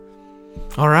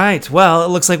All right. Well, it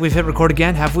looks like we've hit record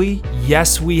again, have we?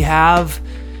 Yes, we have.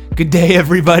 Good day,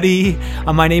 everybody.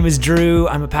 My name is Drew.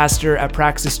 I'm a pastor at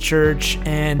Praxis Church,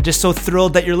 and just so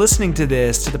thrilled that you're listening to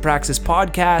this, to the Praxis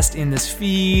podcast, in this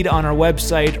feed, on our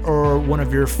website, or one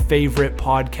of your favorite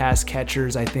podcast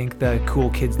catchers. I think the cool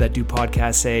kids that do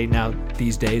podcasts say now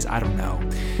these days. I don't know.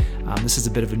 This is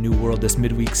a bit of a new world, this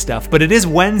midweek stuff, but it is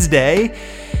Wednesday,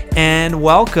 and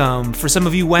welcome. For some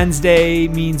of you, Wednesday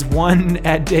means one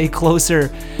day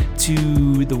closer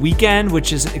to the weekend,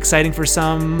 which is exciting for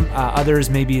some. Others,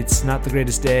 maybe it's not the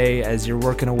greatest day as you're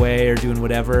working away or doing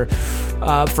whatever.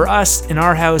 For us, in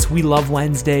our house, we love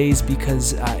Wednesdays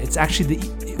because it's actually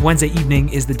Wednesday evening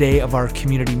is the day of our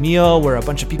community meal, where a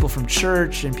bunch of people from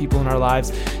church and people in our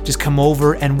lives just come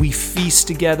over and we feast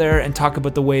together and talk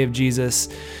about the way of Jesus.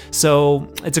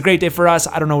 So it's a great day for us.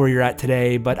 I don't know where you're at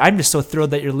today, but I'm just so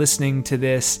thrilled that you're listening to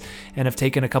this and have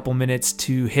taken a couple minutes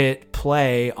to hit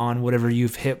play on whatever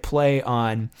you've hit play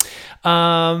on.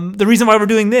 The reason why we're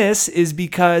doing this is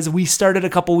because we started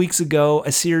a couple weeks ago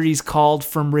a series called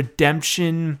From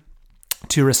Redemption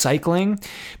to Recycling.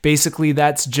 Basically,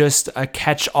 that's just a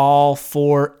catch-all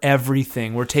for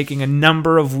everything. We're taking a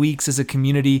number of weeks as a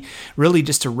community really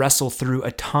just to wrestle through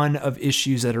a ton of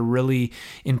issues that are really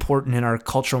important in our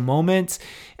cultural moment.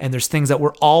 And there's things that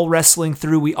we're all wrestling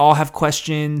through. We all have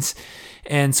questions.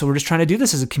 And so we're just trying to do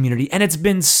this as a community. And it's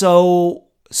been so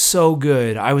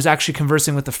good. I was actually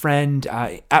conversing with a friend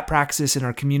at Praxis in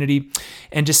our community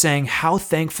and just saying how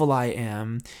thankful I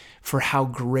am for how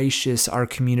gracious our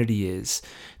community is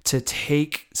to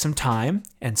take some time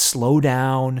and slow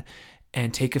down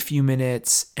and take a few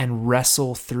minutes and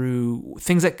wrestle through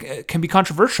things that can be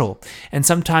controversial and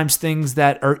sometimes things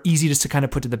that are easy just to kind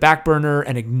of put to the back burner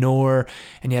and ignore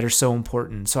and yet are so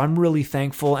important. So I'm really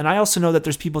thankful. And I also know that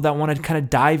there's people that want to kind of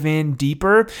dive in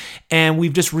deeper, and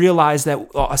we've just realized that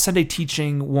a Sunday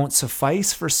teaching won't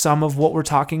suffice for some of what we're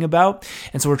talking about.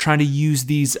 And so we're trying to use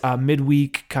these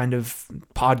midweek kind of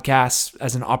podcasts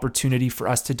as an opportunity for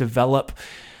us to develop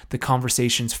the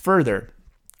conversations further.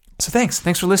 So thanks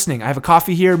for listening. I have a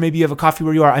coffee here. Maybe you have a coffee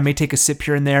where you are. I may take a sip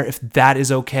here and there if that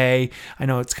is okay. I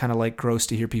know it's kind of like gross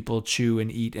to hear people chew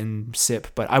and eat and sip,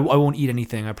 but I won't eat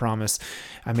anything, I promise.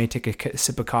 I may take a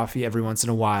sip of coffee every once in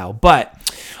a while.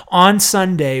 But on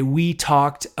Sunday, we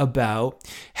talked about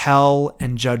hell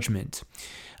and judgment,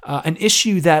 an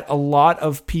issue that a lot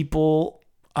of people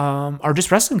are just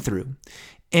wrestling through.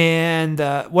 And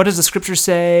what does the scripture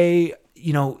say?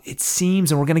 You know, it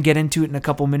seems, and we're going to get into it in a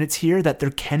couple minutes here, that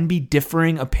there can be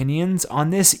differing opinions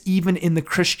on this, even in the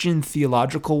Christian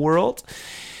theological world.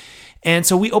 And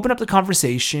so we open up the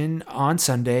conversation on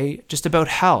Sunday just about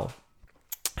hell.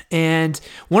 And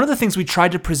one of the things we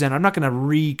tried to present, I'm not going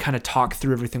to kind of talk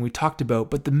through everything we talked about,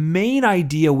 but the main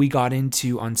idea we got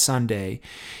into on Sunday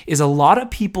is a lot of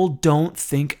people don't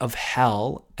think of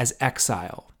hell as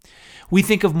exile. We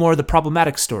think of more of the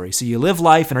problematic story. So you live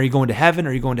life, and are you going to heaven or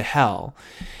are you going to hell?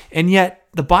 And yet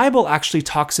the Bible actually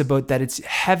talks about that it's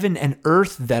heaven and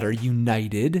earth that are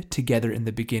united together in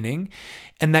the beginning,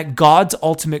 and that God's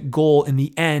ultimate goal in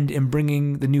the end in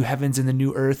bringing the new heavens and the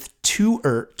new earth to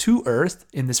earth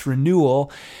in this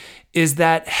renewal is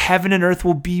that heaven and earth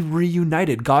will be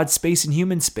reunited, God's space and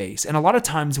human space. And a lot of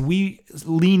times we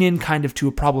lean in kind of to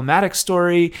a problematic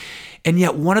story, and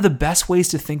yet one of the best ways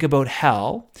to think about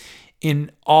hell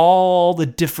in all the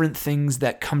different things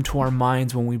that come to our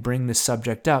minds when we bring this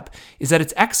subject up is that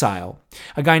it's exile.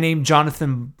 A guy named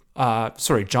Jonathan,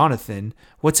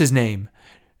 what's his name?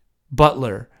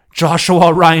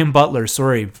 Joshua Ryan Butler,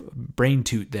 brain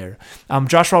toot there.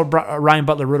 Joshua Ryan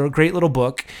Butler wrote a great little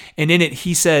book, and in it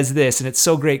he says this, and it's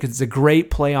so great because it's a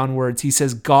great play on words. He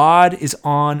says, God is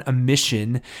on a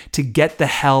mission to get the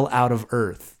hell out of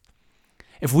earth.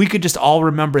 If we could just all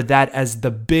remember that as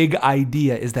the big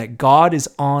idea, is that God is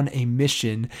on a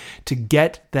mission to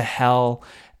get the hell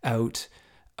out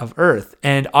of earth.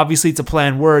 And obviously it's a play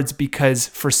on words because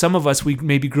for some of us, we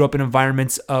maybe grew up in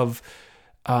environments of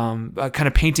kind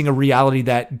of painting a reality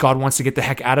that God wants to get the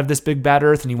heck out of this big bad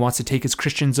earth and he wants to take his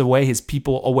Christians away, his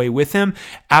people away with him.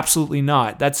 Absolutely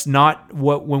not. That's not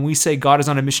when we say God is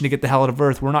on a mission to get the hell out of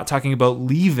earth, we're not talking about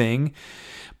leaving,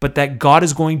 but that God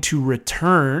is going to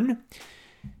return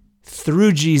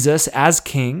through Jesus as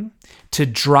king to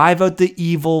drive out the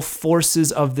evil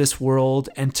forces of this world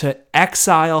and to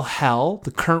exile hell,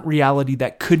 the current reality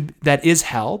that is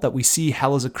hell, that we see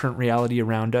hell as a current reality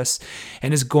around us,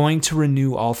 and is going to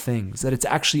renew all things. That it's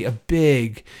actually a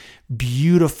big,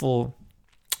 beautiful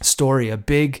story, a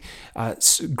big,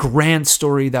 grand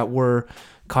story that we're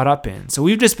caught up in. So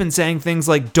we've just been saying things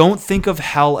like, don't think of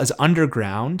hell as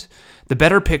underground. The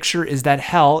better picture is that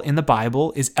hell in the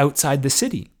Bible is outside the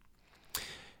city.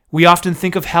 We often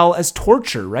think of hell as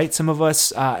torture, right? Some of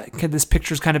us, this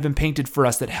picture's kind of been painted for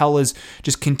us that hell is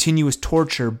just continuous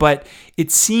torture. But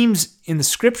it seems in the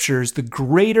scriptures, the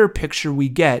greater picture we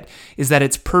get is that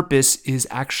its purpose is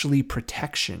actually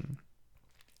protection.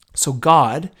 So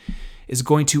God is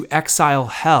going to exile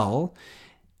hell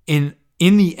in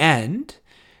the end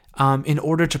in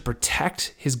order to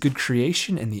protect his good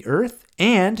creation and the earth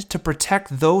and to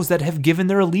protect those that have given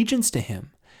their allegiance to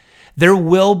him. There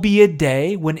will be a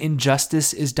day when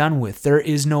injustice is done with. There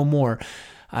is no more.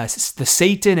 The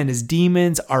Satan and his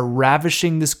demons are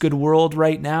ravishing this good world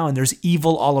right now, and there's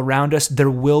evil all around us. There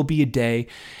will be a day,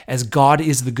 as God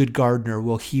is the good gardener,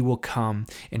 he will come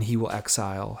and he will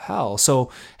exile hell.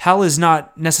 So hell is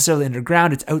not necessarily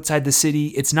underground. It's outside the city.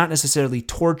 It's not necessarily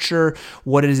torture.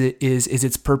 What is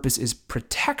its purpose is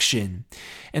protection.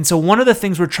 And so one of the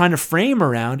things we're trying to frame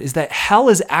around is that hell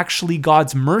is actually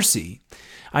God's mercy.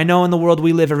 I know in the world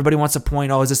we live, everybody wants to point,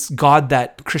 is this God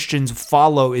that Christians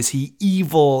follow? Is he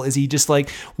evil? Is he just like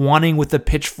wanting with a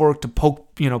pitchfork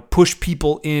to push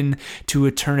people in to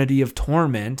eternity of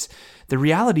torment? The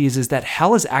reality is that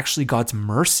hell is actually God's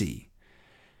mercy.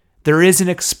 There is an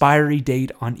expiry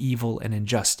date on evil and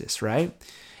injustice, right?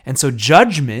 And so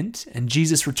judgment and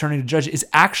Jesus returning to judge is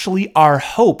actually our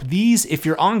hope. These, if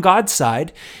you're on God's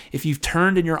side, if you've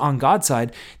turned and you're on God's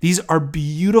side, these are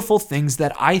beautiful things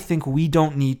that I think we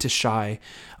don't need to shy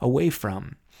away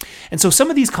from. And so some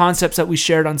of these concepts that we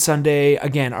shared on Sunday,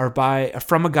 again, are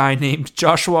from a guy named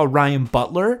Joshua Ryan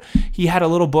Butler. He had a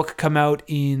little book come out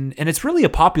and it's really a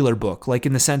popular book, like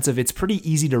in the sense of it's pretty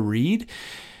easy to read.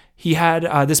 He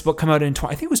had this book come out in, I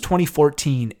think it was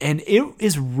 2014, and it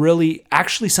is really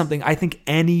actually something I think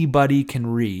anybody can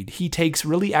read. He takes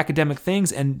really academic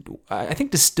things and I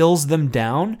think distills them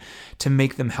down to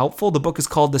make them helpful. The book is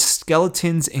called The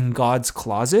Skeletons in God's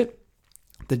Closet.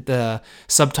 The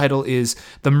subtitle is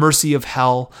The Mercy of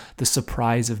Hell, The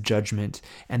Surprise of Judgment,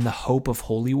 and the Hope of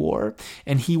Holy War.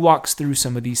 And he walks through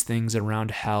some of these things around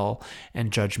hell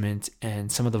and judgment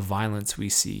and some of the violence we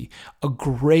see. A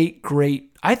great,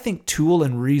 I think, tool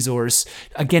and resource,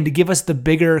 again, to give us the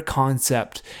bigger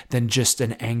concept than just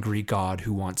an angry God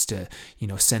who wants to,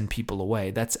 send people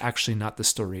away. That's actually not the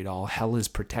story at all. Hell is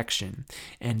protection.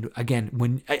 And again,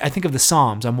 when I think of the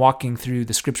Psalms, I'm walking through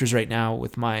the scriptures right now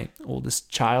with my oldest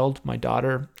child, my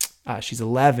daughter. She's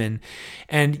 11,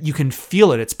 and you can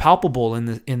feel it. It's palpable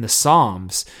in the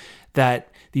Psalms that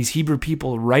these Hebrew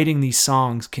people writing these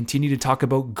songs continue to talk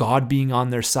about God being on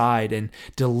their side and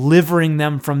delivering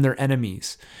them from their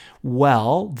enemies.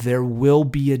 Well, there will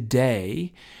be a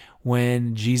day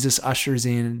when Jesus ushers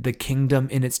in the kingdom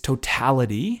in its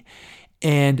totality,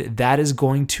 and that is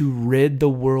going to rid the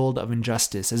world of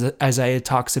injustice. As Isaiah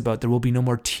talks about, there will be no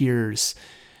more tears.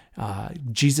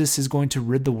 Jesus is going to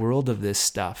rid the world of this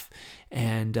stuff.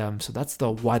 And so that's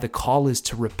why the call is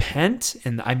to repent.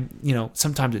 And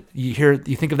sometimes you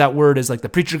think of that word as like the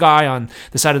preacher guy on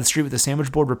the side of the street with the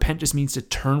sandwich board. Repent just means to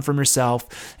turn from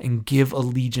yourself and give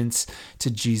allegiance to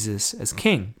Jesus as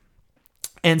King.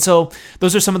 And so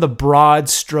those are some of the broad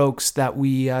strokes that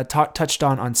we touched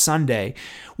on Sunday.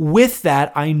 With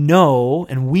that, I know,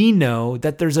 and we know,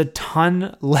 that there's a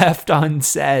ton left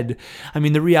unsaid. I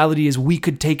mean, the reality is we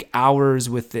could take hours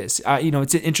with this.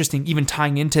 It's interesting, even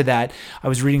tying into that, I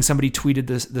was reading, somebody tweeted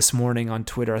this morning on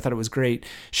Twitter. I thought it was great.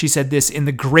 She said this: in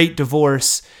The Great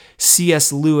Divorce,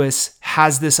 C.S. Lewis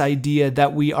has this idea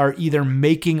that we are either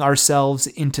making ourselves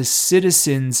into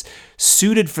citizens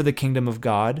suited for the kingdom of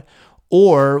God,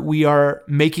 or we are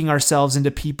making ourselves into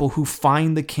people who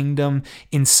find the kingdom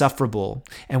insufferable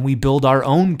and we build our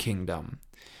own kingdom.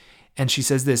 And she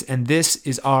says this, and this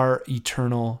is our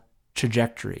eternal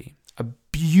trajectory. A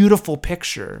beautiful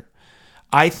picture,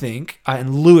 I think.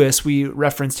 And Lewis, we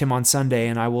referenced him on Sunday,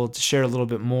 and I will share a little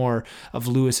bit more of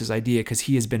Lewis's idea because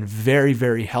he has been very,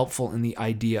 very helpful in the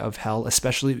idea of hell,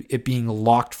 especially it being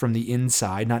locked from the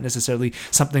inside, not necessarily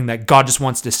something that God just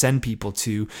wants to send people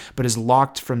to, but is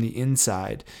locked from the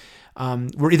inside.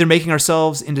 We're either making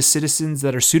ourselves into citizens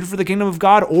that are suited for the kingdom of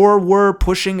God, or we're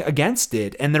pushing against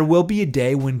it. And there will be a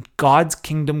day when God's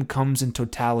kingdom comes in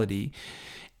totality.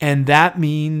 And that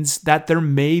means that there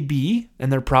may be,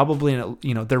 and there probably,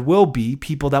 there will be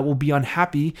people that will be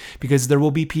unhappy because there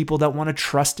will be people that want to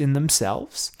trust in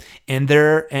themselves and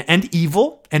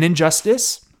evil and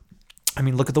injustice. I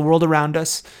mean, look at the world around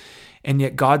us, and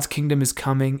yet God's kingdom is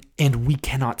coming and we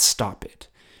cannot stop it.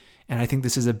 And I think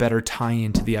this is a better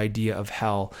tie-in to the idea of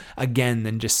hell, again,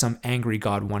 than just some angry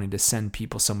God wanting to send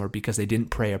people somewhere because they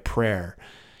didn't pray a prayer.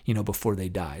 before they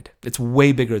died. It's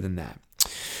way bigger than that.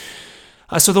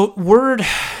 So the word,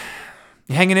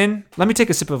 you hanging in? Let me take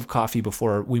a sip of coffee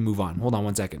before we move on. Hold on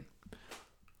one second.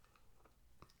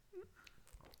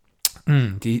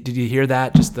 Did you hear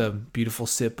that? Just the beautiful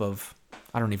sip of,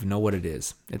 I don't even know what it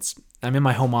is. I'm in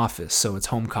my home office, so it's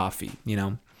home coffee,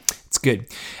 It's good.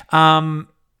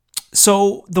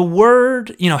 So the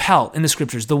word, hell in the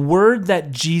scriptures, the word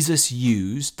that Jesus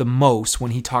used the most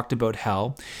when he talked about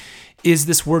hell is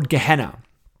this word Gehenna.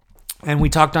 And we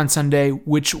talked on Sunday,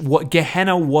 what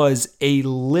Gehenna was a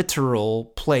literal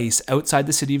place outside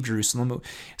the city of Jerusalem,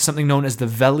 something known as the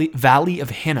Valley of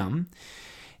Hinnom.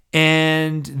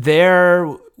 And there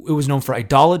it was known for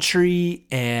idolatry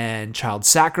and child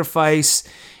sacrifice.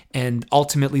 And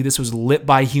ultimately, this was lit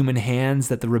by human hands,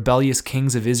 that the rebellious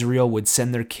kings of Israel would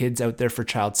send their kids out there for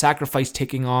child sacrifice,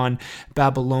 taking on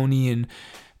Babylonian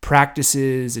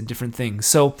practices and different things.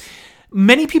 So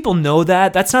many people know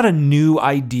that. That's not a new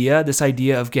idea, this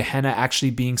idea of Gehenna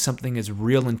actually being something as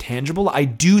real and tangible. I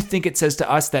do think it says to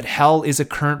us that hell is a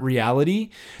current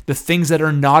reality. The things that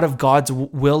are not of God's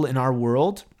will in our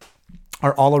world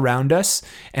are all around us,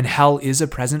 and hell is a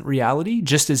present reality.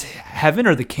 Just as heaven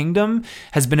or the kingdom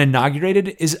has been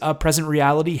inaugurated is a present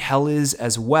reality, hell is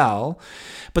as well.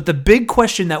 But the big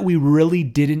question that we really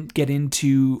didn't get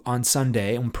into on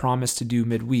Sunday and promised to do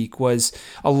midweek was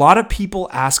a lot of people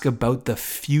ask about the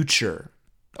future.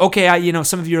 Okay,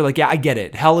 some of you are like, yeah, I get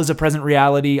it. Hell is a present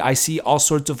reality. I see all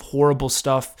sorts of horrible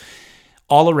stuff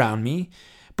all around me.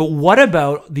 But what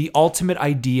about the ultimate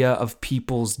idea of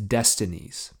people's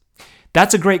destinies?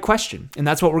 That's a great question, and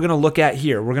that's what we're going to look at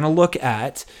here. We're going to look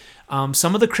at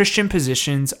some of the Christian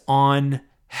positions on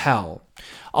hell.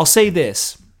 I'll say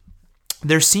this.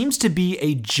 There seems to be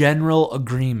a general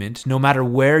agreement, no matter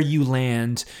where you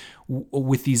land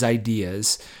with these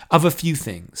ideas, of a few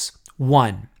things.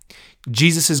 One,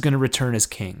 Jesus is going to return as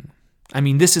king. I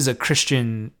mean, this is a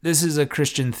Christian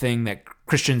thing that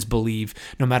Christians believe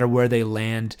no matter where they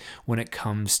land when it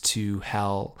comes to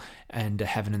hell and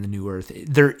heaven and the new earth.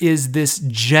 There is this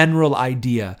general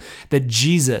idea that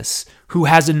Jesus, who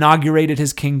has inaugurated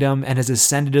his kingdom and has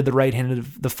ascended to the right hand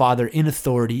of the Father in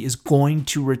authority, is going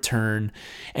to return,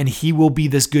 and he will be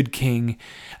this good king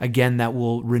again that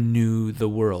will renew the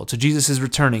world. So Jesus is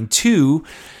returning. Two,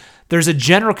 there's a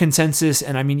general consensus,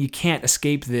 and I mean, you can't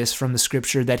escape this from the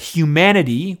scripture, that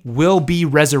humanity will be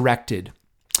resurrected.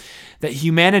 That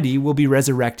humanity will be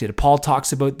resurrected. Paul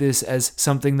talks about this as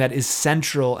something that is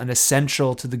central and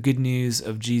essential to the good news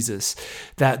of Jesus,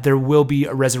 that there will be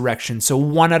a resurrection. So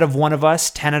 1 out of 1 of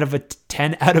us, 10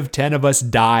 out of 10 of us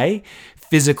die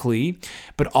physically,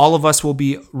 but all of us will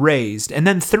be raised. And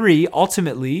then 3,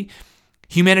 ultimately,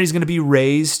 humanity is going to be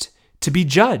raised to be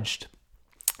judged.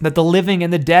 That the living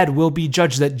and the dead will be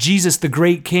judged, that Jesus, the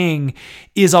great king,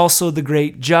 is also the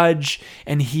great judge,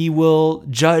 and he will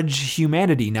judge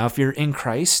humanity. Now, if you're in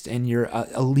Christ and your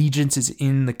allegiance is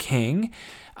in the king,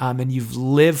 and you've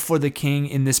lived for the king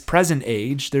in this present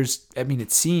age,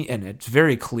 it's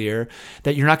very clear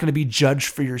that you're not going to be judged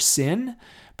for your sin,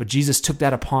 but Jesus took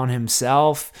that upon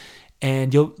himself.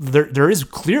 And there is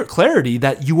clarity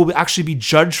that you will actually be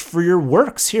judged for your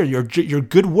works here, your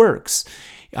good works.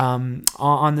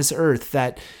 On this earth,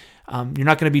 that you're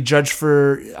not going to be judged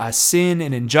for sin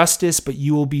and injustice, but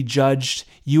you will be judged.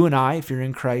 You and I, if you're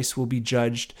in Christ, will be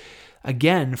judged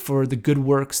again for the good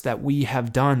works that we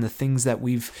have done, the things that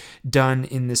we've done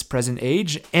in this present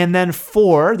age. And then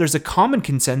 4, there's a common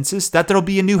consensus that there'll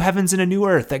be a new heavens and a new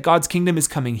earth, that God's kingdom is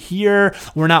coming here.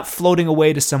 We're not floating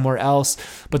away to somewhere else,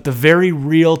 but the very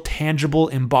real, tangible,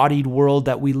 embodied world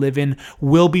that we live in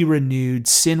will be renewed.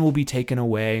 Sin will be taken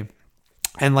away.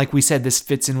 And like we said, this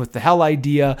fits in with the hell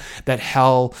idea that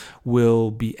hell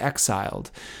will be exiled.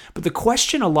 But the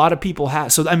question a lot of people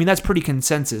have, that's pretty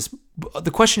consensus. The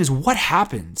question is, what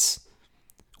happens?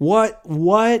 What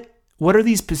are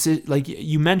these positions? Like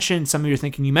you mentioned, some of you are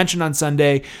thinking, you mentioned on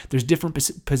Sunday, there's different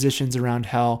positions around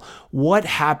hell. What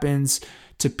happens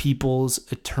to people's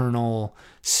eternal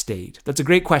state? That's a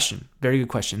great question. Very good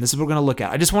question. This is what we're going to look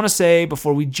at. I just want to say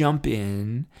before we jump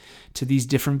in to these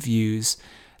different views,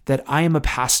 that I am a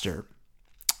pastor,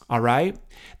 all right,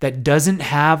 that doesn't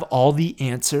have all the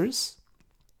answers.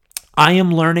 I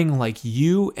am learning like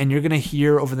you, and you're going to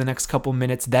hear over the next couple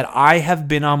minutes that I have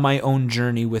been on my own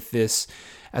journey with this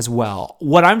as well.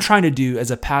 What I'm trying to do as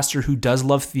a pastor who does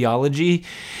love theology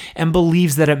and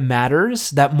believes that it matters,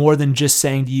 that more than just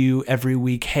saying to you every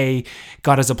week, hey,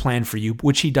 God has a plan for you,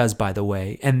 which he does, by the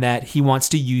way, and that he wants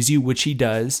to use you, which he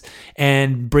does,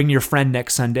 and bring your friend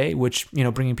next Sunday, which,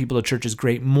 bringing people to church is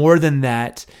great. More than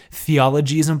that,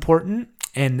 theology is important.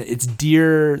 and it's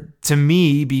dear to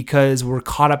me because we're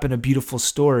caught up in a beautiful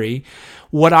story.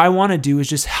 What I want to do is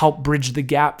just help bridge the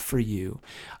gap for you.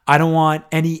 I don't want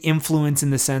any influence in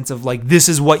the sense of like, this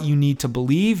is what you need to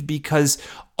believe, because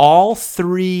all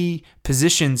three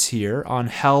positions here on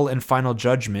hell and final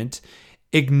judgment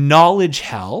acknowledge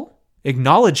hell,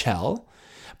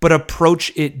 but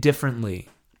approach it differently.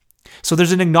 So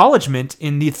there's an acknowledgement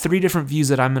in the three different views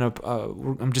that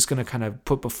I'm just going to kind of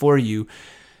put before you.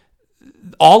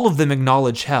 All of them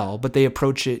acknowledge hell, but they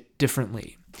approach it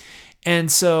differently.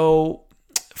 And so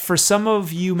for some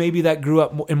of you, maybe that grew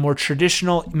up in more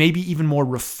traditional, maybe even more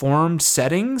reformed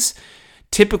settings,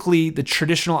 typically the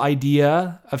traditional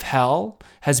idea of hell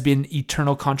has been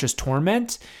eternal conscious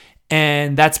torment,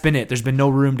 and that's been it. There's been no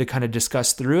room to kind of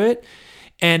discuss through it.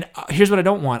 And here's what I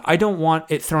don't want. I don't want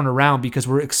it thrown around because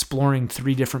we're exploring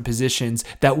three different positions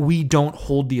that we don't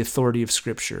hold the authority of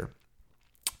Scripture.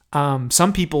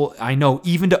 Some people I know,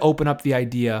 even to open up the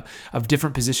idea of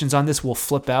different positions on this, will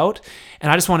flip out.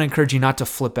 And I just want to encourage you not to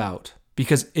flip out,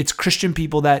 because it's Christian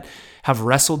people that have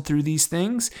wrestled through these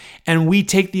things, and we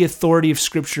take the authority of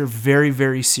Scripture very,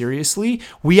 very seriously.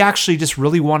 We actually just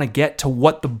really want to get to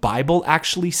what the Bible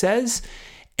actually says.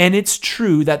 And it's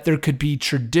true that there could be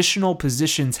traditional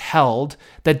positions held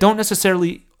that don't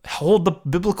necessarily hold the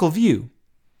biblical view.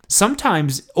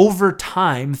 Sometimes over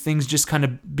time, things just kind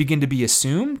of begin to be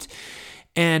assumed.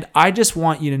 And I just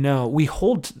want you to know, we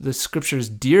hold the Scriptures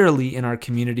dearly in our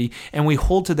community, and we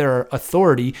hold to their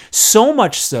authority, so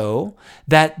much so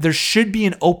that there should be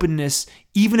an openness,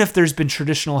 even if there's been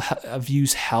traditional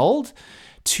views held,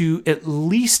 to at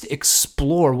least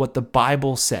explore what the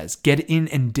Bible says, get in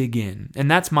and dig in. And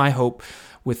that's my hope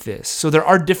with this. So there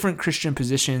are different Christian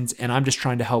positions, and I'm just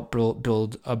trying to help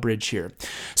build a bridge here.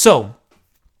 So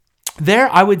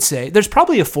there, I would say, there's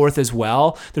probably a fourth as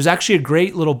well. There's actually a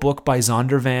great little book by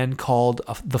Zondervan called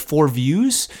The Four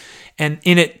Views, and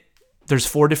in it, there's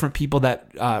four different people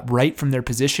that write from their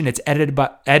position. It's edited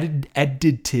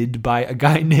by a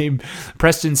guy named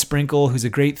Preston Sprinkle, who's a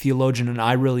great theologian, and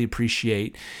I really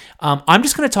appreciate. We're going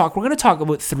to talk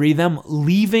about three of them,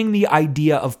 leaving the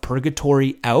idea of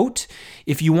purgatory out.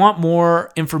 If you want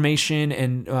more information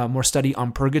and more study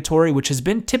on purgatory, which has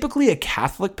been typically a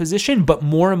Catholic position, but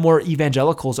more and more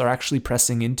evangelicals are actually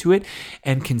pressing into it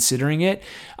and considering it.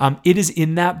 It is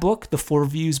in that book, the Four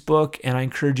Views book, and I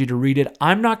encourage you to read it.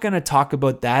 I'm not going to talk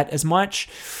about that as much.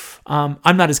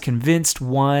 I'm not as convinced,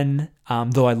 one,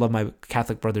 though I love my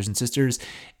Catholic brothers and sisters,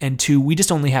 and two, we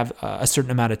just only have a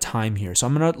certain amount of time here. So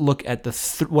I'm going to look at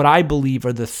what I believe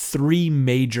are the three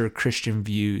major Christian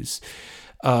views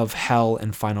of hell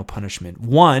and final punishment.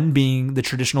 One being the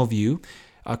traditional view,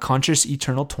 conscious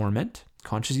eternal torment.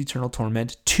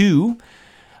 Two,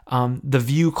 the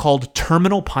view called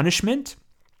terminal punishment,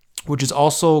 which is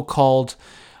also called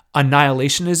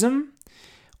annihilationism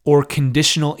or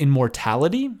conditional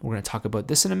immortality. We're going to talk about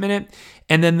this in a minute.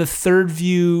 And then the third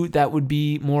view that would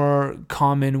be more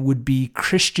common would be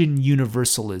Christian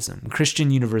universalism.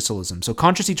 So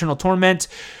conscious eternal torment,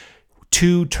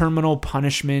 2, terminal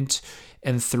punishment,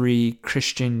 and 3,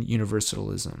 Christian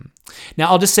universalism. Now,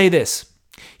 I'll just say this.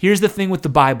 Here's the thing with the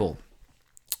Bible.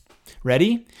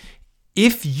 Ready?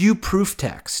 If you proof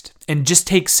text and just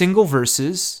take single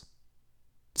verses,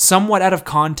 somewhat out of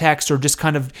context, or just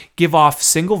kind of give off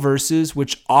single verses,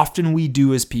 which often we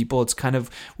do as people,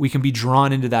 we can be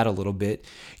drawn into that a little bit.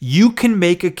 You can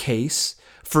make a case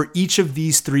for each of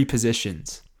these three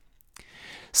positions.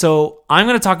 So I'm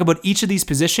going to talk about each of these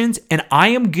positions, and I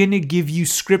am going to give you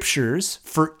scriptures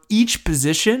for each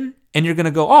position, and you're going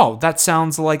to go, oh, that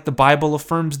sounds like the Bible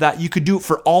affirms that. You could do it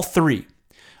for all three.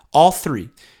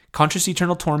 Conscious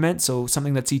eternal torment, so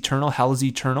something that's eternal. Hell is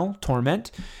eternal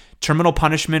torment. Terminal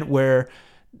punishment, where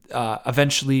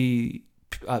eventually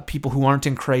people who aren't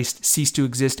in Christ cease to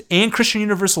exist. And Christian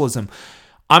universalism.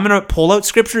 I'm going to pull out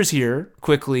scriptures here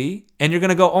quickly, and you're going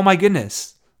to go, oh my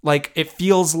goodness. Like, it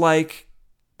feels like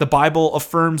the Bible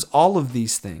affirms all of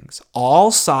these things.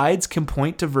 All sides can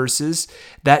point to verses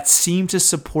that seem to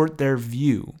support their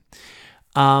view.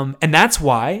 And that's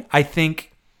why I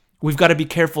think we've got to be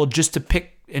careful just to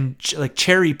pick and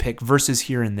cherry pick verses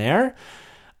here and there.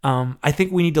 I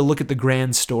think we need to look at the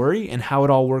grand story and how it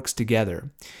all works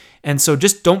together. And so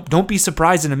just don't be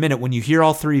surprised in a minute when you hear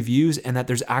all three views and that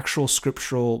there's actual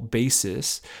scriptural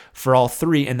basis for all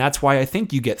three. And that's why I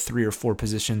think you get 3 or 4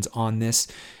 positions on this,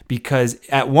 because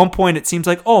at one point it seems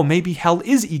like, oh, maybe hell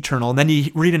is eternal. And then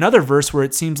you read another verse where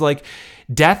it seems like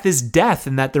death is death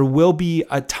and that there will be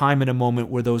a time and a moment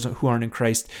where those who aren't in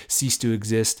Christ cease to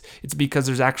exist. It's because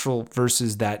there's actual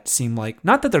verses that seem like,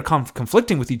 not that they're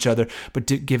conflicting with each other, but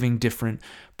giving different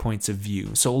points of view.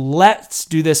 So let's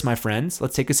do this, my friends.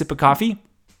 Let's take a sip of coffee.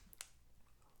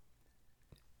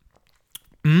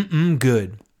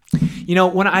 Good. You know,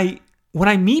 when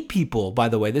I meet people, by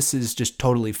the way, this is just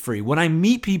totally free. When I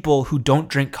meet people who don't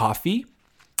drink coffee,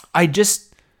 I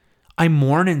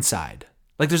mourn inside.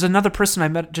 Like there's another person I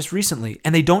met just recently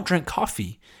and they don't drink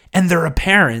coffee and they're a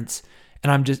parent,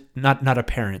 and I'm just not a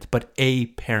parent, but a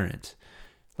parent,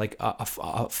 like a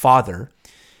father,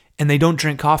 and they don't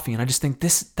drink coffee. And I just think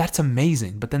that's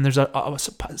amazing. But then there's a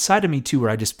side of me too where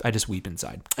I just weep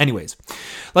inside. Anyways,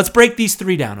 let's break these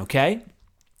 3 down, okay?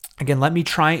 Again, let me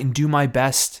try and do my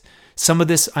best. Some of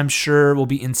this I'm sure will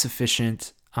be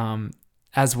insufficient,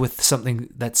 as with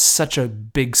something that's such a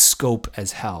big scope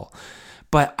as hell.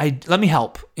 But let me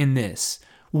help in this.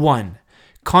 1,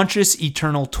 conscious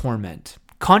eternal torment.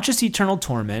 Conscious eternal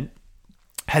torment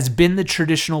has been the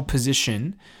traditional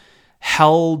position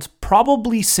held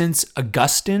probably since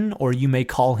Augustine, or you may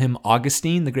call him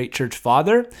Augustine, the great church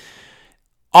father.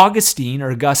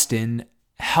 Augustine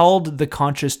held the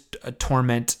conscious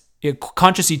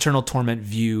eternal torment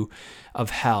view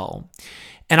of hell.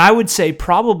 And I would say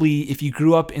probably if you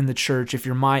grew up in the church, if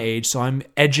you're my age, so I'm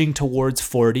edging towards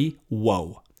 40,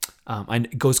 whoa,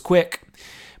 it goes quick.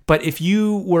 But if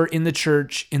you were in the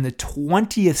church in the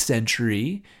 20th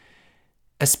century,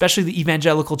 especially the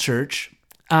evangelical church,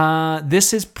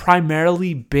 this has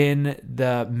primarily been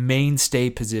the mainstay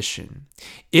position.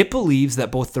 It believes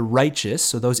that both the righteous,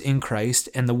 so those in Christ,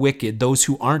 and the wicked, those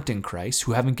who aren't in Christ,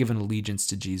 who haven't given allegiance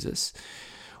to Jesus,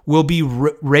 will be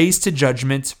raised to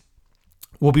judgment,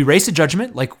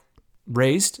 like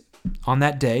raised on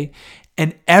that day,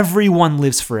 and everyone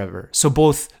lives forever. So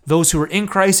both those who are in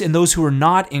Christ and those who are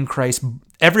not in Christ,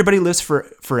 everybody lives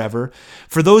forever.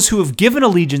 For those who have given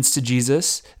allegiance to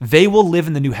Jesus, they will live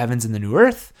in the new heavens and the new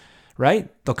earth, right?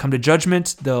 They'll come to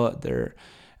judgment. They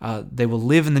will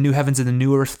live in the new heavens and the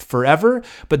new earth forever.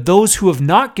 But those who have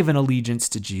not given allegiance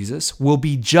to Jesus will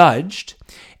be judged,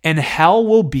 and hell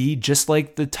will be, just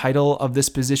like the title of this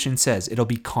position says, it'll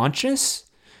be conscious.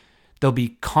 There'll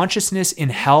be consciousness in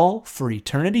hell for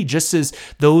eternity, just as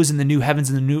those in the new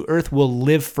heavens and the new earth will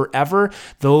live forever.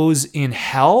 Those in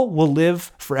hell will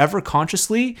live forever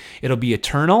consciously. It'll be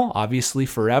eternal, obviously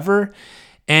forever.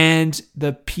 And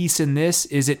the piece in this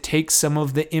is it takes some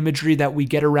of the imagery that we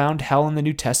get around hell in the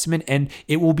New Testament, and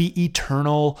it will be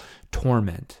eternal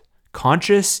torment.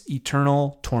 Conscious,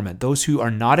 eternal torment. Those who are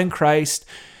not in Christ,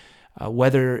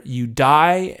 whether you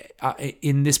die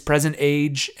in this present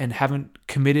age and haven't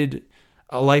committed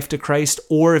a life to Christ,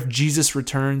 or if Jesus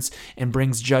returns and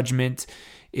brings judgment,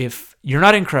 if you're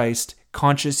not in Christ,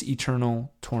 conscious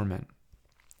eternal torment.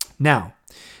 Now,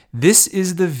 this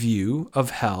is the view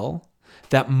of hell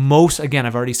that most, again,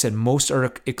 I've already said, most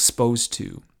are exposed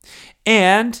to.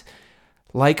 And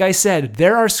like I said,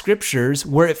 there are scriptures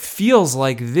where it feels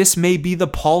like this may be the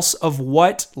pulse of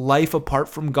what life apart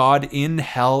from God in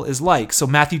hell is like. So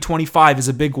Matthew 25 is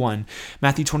a big one.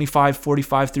 Matthew 25,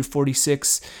 45 through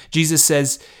 46, Jesus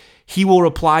says, he will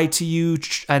reply to you,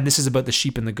 and this is about the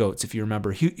sheep and the goats, if you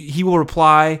remember. He will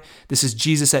reply, this is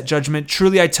Jesus at judgment,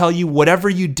 truly I tell you, whatever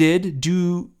you did,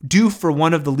 do for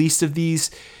one of the least of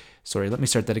these. Sorry, let me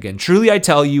start that again. Truly I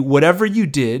tell you, whatever you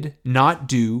did not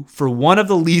do for one of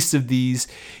the least of these,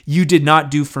 you did not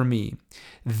do for me.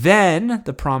 Then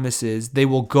the promise is they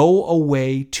will go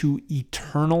away to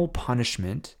eternal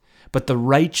punishment, but the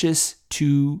righteous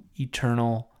to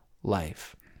eternal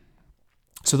life.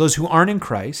 So those who aren't in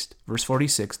Christ, verse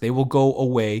 46, they will go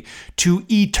away to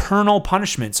eternal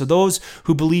punishment. So those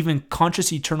who believe in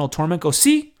conscious eternal torment go,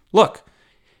 see, look,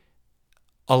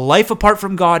 a life apart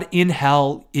from God in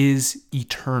hell is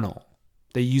eternal.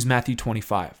 They use Matthew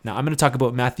 25. Now, I'm going to talk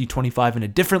about Matthew 25 in a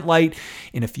different light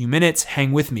in a few minutes.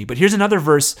 Hang with me. But here's another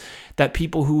verse that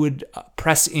people who would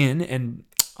press in and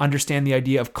understand the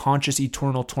idea of conscious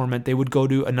eternal torment, they would go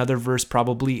to another verse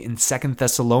probably in 2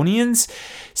 Thessalonians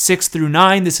 6 through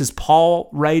 9. This is Paul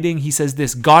writing. He says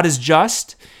this, God is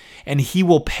just, and he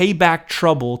will pay back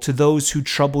trouble to those who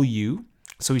trouble you.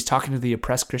 So he's talking to the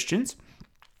oppressed Christians.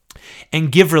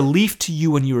 And give relief to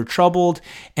you when you are troubled,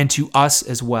 and to us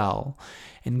as well.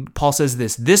 And Paul says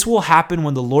this will happen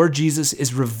when the Lord Jesus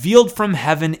is revealed from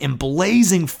heaven in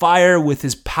blazing fire with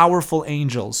his powerful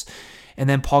angels. And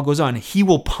then Paul goes on, he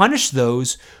will punish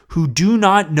those who do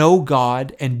not know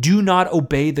God and do not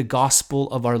obey the gospel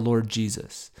of our Lord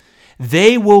Jesus.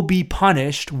 They will be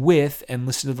punished with, and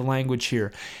listen to the language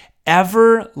here,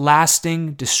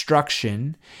 everlasting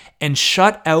destruction and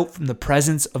shut out from the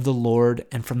presence of the Lord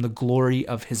and from the glory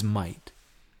of his might.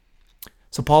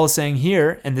 So Paul is saying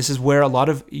here, and this is where a lot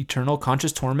of eternal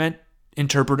conscious torment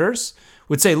interpreters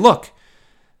would say, look,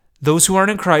 those who aren't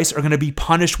in Christ are going to be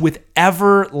punished with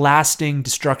everlasting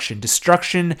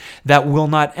destruction that will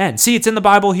not end. See, it's in the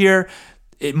Bible here.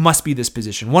 It must be this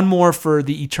position. One more for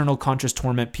the eternal conscious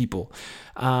torment people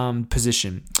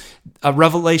position.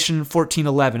 Revelation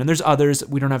 14:11, and there's others,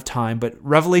 we don't have time, but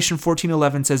Revelation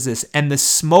 14:11 says this, and the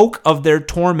smoke of their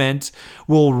torment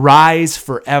will rise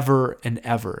forever and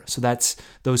ever. So that's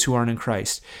those who aren't in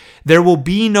Christ. There will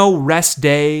be no rest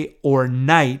day or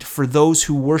night for those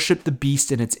who worship the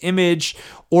beast and its image,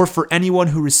 or for anyone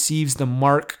who receives the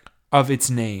mark of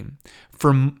its name.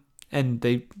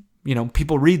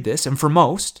 People read this, and for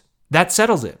most, that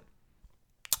settles it.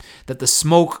 That the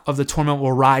smoke of the torment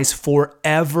will rise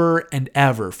forever and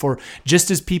ever. For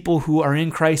just as people who are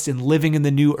in Christ and living in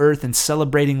the new earth and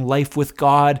celebrating life with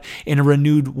God in a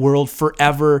renewed world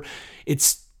forever,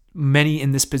 it's many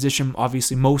in this position,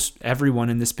 obviously everyone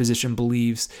in this position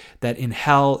believes that in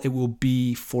hell it will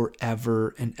be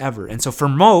forever and ever. And so for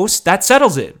most, that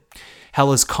settles it.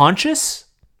 Hell is conscious,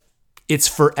 it's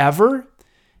forever,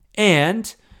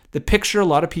 and the picture a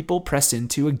lot of people press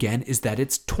into, again, is that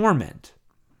it's torment.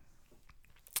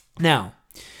 Now,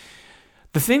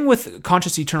 the thing with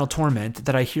conscious eternal torment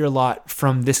that I hear a lot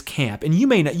from this camp, and you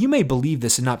may believe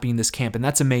this and not be in this camp, and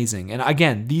that's amazing. And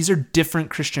again, these are different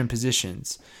Christian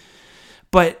positions.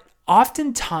 But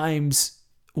oftentimes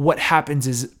what happens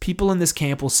is people in this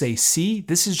camp will say, see,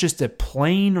 this is just a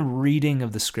plain reading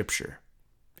of the scripture.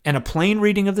 And a plain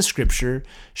reading of the scripture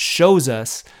shows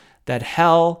us that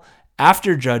hell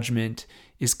after judgment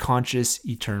is conscious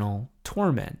eternal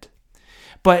torment.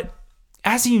 But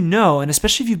as you know, and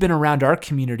especially if you've been around our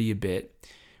community a bit,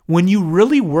 when you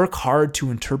really work hard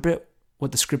to interpret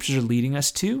what the scriptures are leading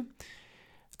us to,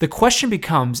 the question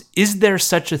becomes, is there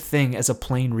such a thing as a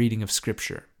plain reading of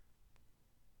scripture?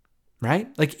 Right?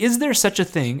 Like, is there such a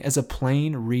thing as a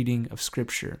plain reading of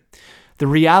scripture? The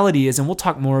reality is, and we'll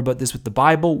talk more about this with the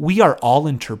Bible, we are all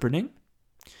interpreting.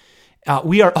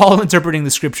 We are all interpreting the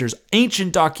scriptures,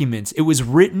 ancient documents. It was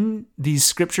written, these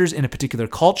scriptures, in a particular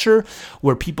culture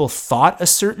where people thought a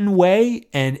certain way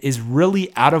and is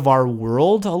really out of our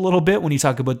world a little bit when you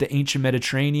talk about the ancient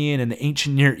Mediterranean and the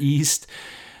ancient Near East.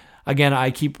 Again, I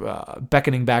keep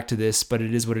beckoning back to this, but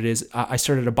it is what it is. I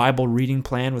started a Bible reading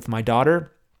plan with my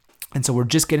daughter, and so we're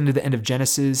just getting to the end of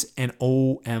Genesis,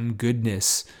 and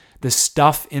goodness, the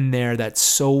stuff in there that's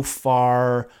so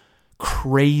far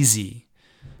crazy.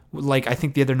 Like, I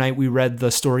think the other night we read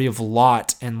the story of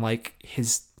Lot and like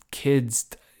his kids,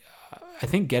 I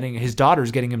think his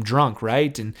daughters getting him drunk,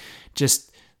 right? And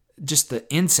just the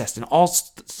incest and all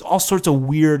sorts of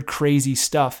weird, crazy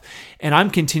stuff. And I'm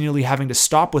continually having to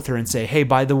stop with her and say, hey,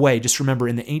 by the way, just remember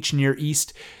in the ancient Near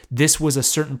East, this was a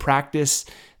certain practice.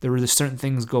 There were certain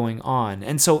things going on.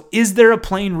 And so is there a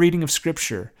plain reading of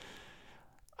scripture?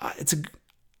 It's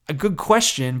a good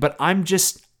question, but I'm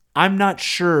not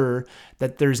sure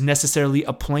that there's necessarily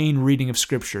a plain reading of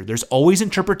scripture. There's always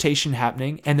interpretation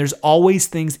happening, and there's always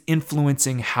things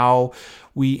influencing how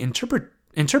we interpret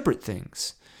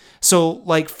things. So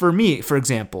like for me, for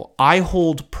example, I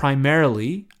hold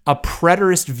primarily a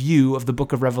preterist view of the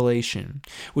book of Revelation,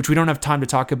 which we don't have time to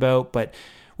talk about, but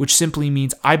which simply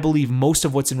means I believe most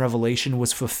of what's in Revelation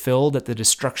was fulfilled at the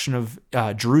destruction of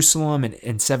Jerusalem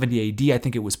in 70 AD. I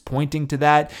think it was pointing to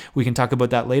that. We can talk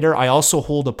about that later. I also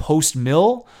hold a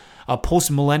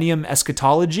post-millennium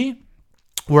eschatology,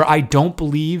 where I don't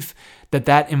believe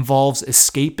that involves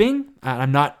escaping.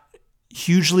 I'm not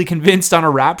hugely convinced on a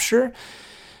rapture.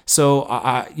 So,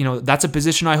 that's a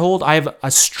position I hold. I have a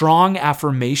strong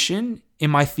affirmation in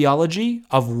my theology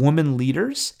of women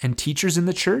leaders and teachers in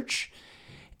the church.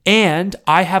 And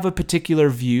I have a particular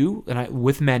view,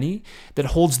 with many, that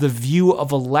holds the view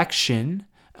of election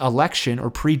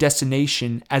or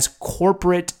predestination as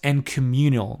corporate and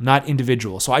communal, not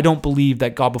individual. So I don't believe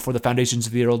that God before the foundations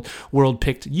of the world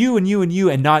picked you and you and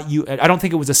you and not you. I don't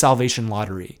think it was a salvation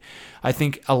lottery. I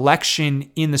think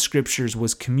election in the scriptures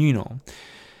was communal.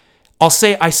 I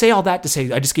say all that to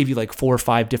say, I just gave you like 4 or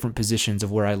 5 different positions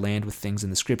of where I land with things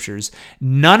in the scriptures.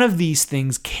 None of these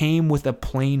things came with a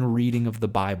plain reading of the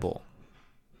Bible.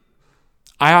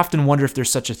 I often wonder if there's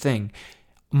such a thing.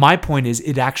 My point is,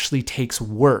 it actually takes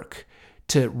work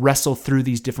to wrestle through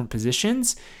these different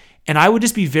positions. And I would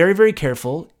just be very, very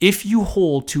careful if you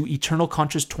hold to eternal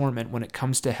conscious torment when it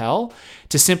comes to hell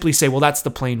to simply say, well, that's the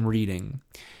plain reading.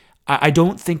 I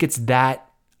don't think it's that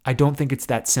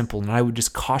simple, and I would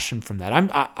just caution from that.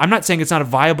 I'm not saying it's not a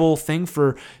viable thing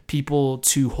for people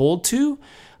to hold to.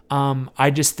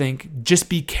 I just think just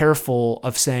be careful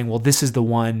of saying, well, this is the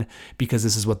one because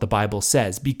this is what the Bible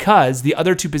says, because the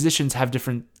other two positions have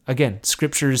different, again,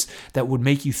 scriptures that would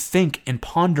make you think and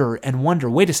ponder and wonder,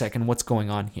 wait a second, what's going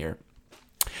on here?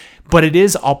 But it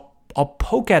is, I'll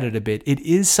poke at it a bit. It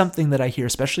is something that I hear,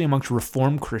 especially amongst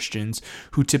Reformed Christians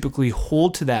who typically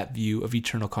hold to that view of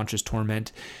eternal conscious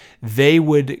torment. They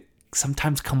would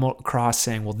sometimes come across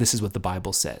saying, well, this is what the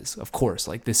Bible says. Of course,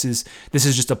 like this is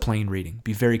just a plain reading.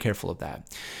 Be very careful of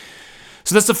that.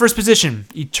 So that's the first position,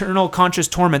 eternal conscious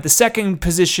torment. The second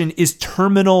position is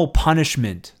terminal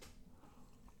punishment.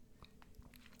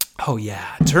 Oh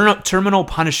yeah, terminal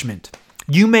punishment.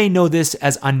 You may know this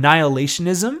as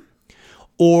annihilationism,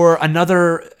 or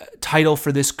another title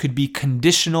for this could be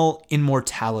conditional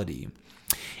immortality.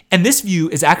 And this view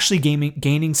is actually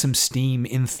gaining some steam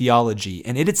in theology.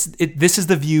 And this is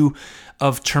the view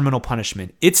of terminal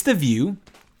punishment. It's the view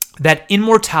that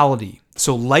immortality,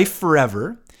 so life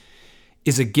forever,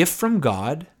 is a gift from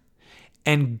God,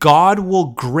 and God will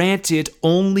grant it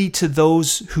only to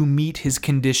those who meet his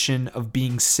condition of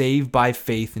being saved by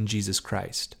faith in Jesus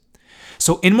Christ.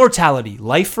 So immortality,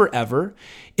 life forever,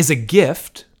 is a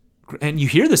gift, and you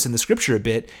hear this in the scripture a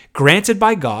bit, granted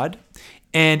by God,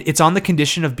 and it's on the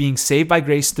condition of being saved by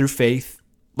grace through faith,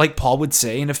 like Paul would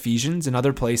say in Ephesians and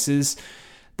other places,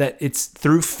 that it's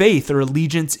through faith or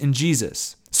allegiance in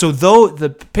Jesus. So though the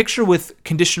picture with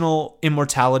conditional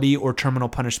immortality or terminal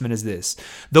punishment is this: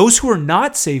 those who are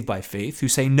not saved by faith, who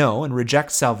say no and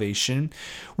reject salvation,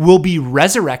 will be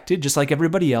resurrected, just like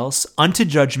everybody else, unto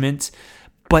judgment,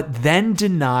 but then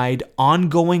denied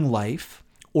ongoing life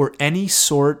or any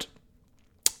sort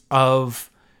of,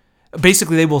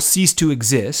 basically they will cease to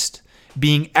exist,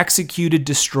 being executed,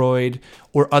 destroyed,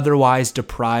 or otherwise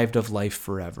deprived of life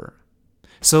forever.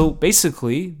 So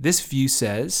basically, this view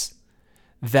says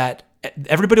that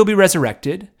everybody will be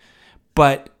resurrected,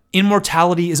 but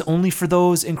immortality is only for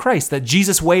those in Christ, that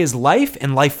Jesus' way is life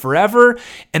and life forever,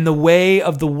 and the way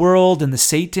of the world and the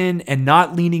Satan and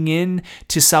not leaning in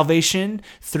to salvation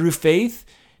through faith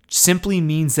simply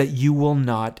means that you will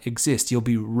not exist. You'll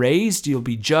be raised, you'll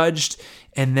be judged,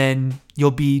 and then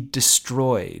you'll be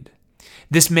destroyed.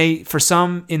 This may, for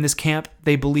some in this camp,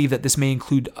 they believe that this may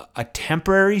include a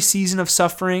temporary season of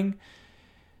suffering,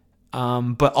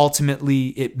 but ultimately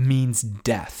it means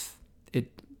death.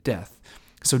 Death.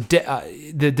 So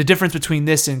the difference between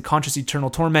this and conscious eternal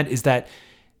torment is that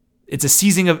it's a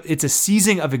ceasing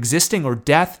of existing or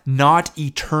death, not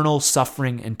eternal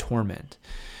suffering and torment.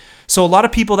 So a lot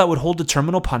of people that would hold to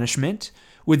terminal punishment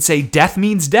would say death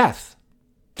means death.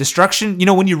 Destruction,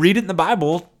 when you read it in the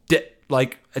Bible,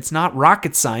 it's not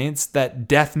rocket science that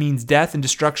death means death and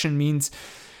destruction means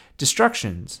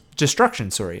destruction.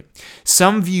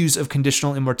 Some views of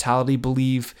conditional immortality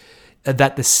believe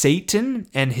that the Satan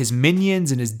and his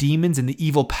minions and his demons and the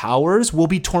evil powers will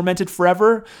be tormented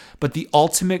forever, but the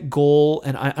ultimate goal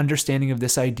and understanding of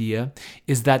this idea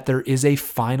is that there is a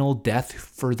final death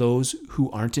for those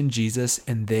who aren't in Jesus,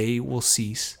 and they will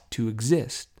cease to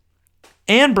exist.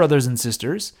 And brothers and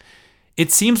sisters,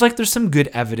 it seems like there's some good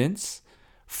evidence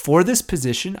for this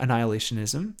position,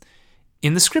 annihilationism,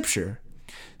 in the scripture.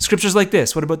 Scriptures like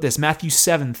this. What about this? Matthew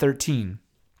 7:13.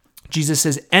 Jesus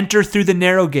says, "Enter through the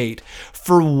narrow gate,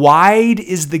 for wide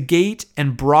is the gate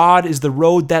and broad is the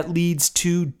road that leads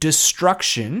to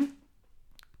destruction,"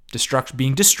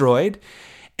 being destroyed,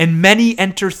 "and many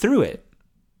enter through it."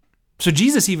 So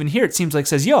Jesus even here, it seems like,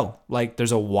 says,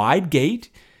 there's a wide gate,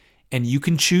 and you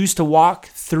can choose to walk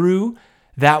through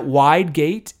that wide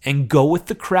gate and go with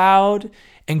the crowd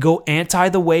and go anti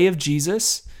the way of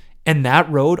Jesus, and that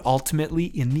road ultimately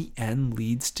in the end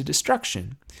leads to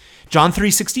destruction. John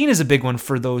 3:16 is a big one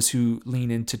for those who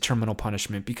lean into terminal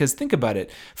punishment, because think about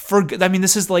it.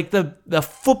 This is like the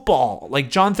football, like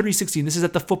John 3:16. This is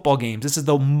at the football games. This is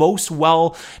the most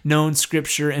well-known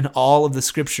scripture in all of the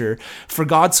scripture. "For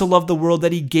God so loved the world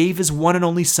that he gave his one and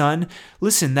only Son."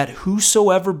 Listen, "that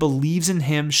whosoever believes in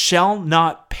him shall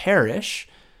not perish,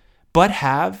 but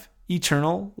have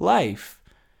eternal life."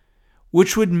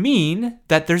 Which would mean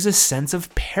that there's a sense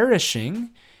of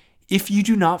perishing if you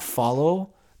do not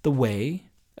follow the way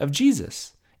of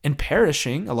Jesus. And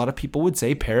perishing, a lot of people would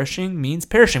say perishing means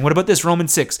perishing. What about this?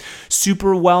 Romans 6,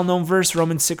 super well-known verse,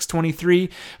 Romans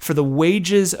 6:23. "For the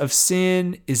wages of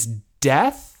sin is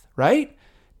death," right?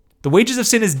 The wages of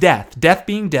sin is death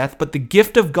being death, but the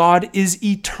gift of God is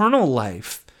eternal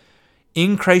life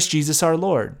in Christ Jesus our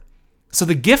Lord. So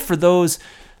the gift for those,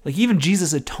 like even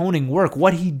Jesus' atoning work,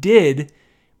 what he did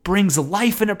brings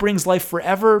life, and it brings life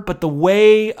forever. But the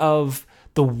way of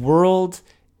the world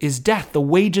is death. The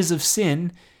wages of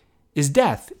sin is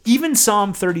death. Even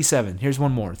Psalm 37, here's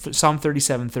one more. Psalm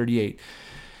 37:38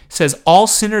 says, all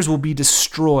sinners will be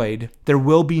destroyed. There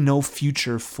will be no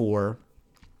future for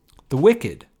the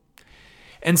wicked.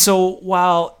 And so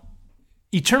while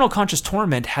eternal conscious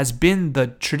torment has been the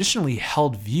traditionally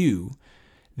held view,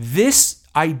 this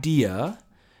idea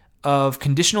of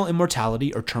conditional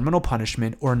immortality or terminal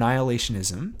punishment or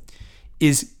annihilationism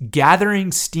is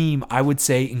gathering steam, I would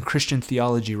say, in Christian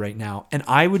theology right now. And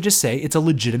I would just say it's a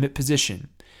legitimate position.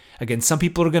 Again, some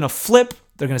people are going to flip.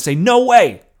 They're going to say, no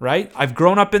way, right? I've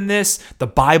grown up in this. The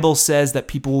Bible says that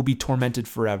people will be tormented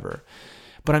forever.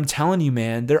 But I'm telling you,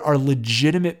 man, there are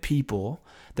legitimate people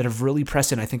that have really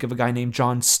pressed in. I think of a guy named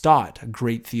John Stott, a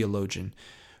great theologian,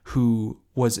 who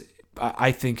was,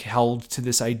 I think, held to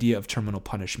this idea of terminal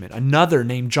punishment. Another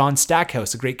named John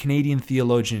Stackhouse, a great Canadian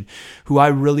theologian who I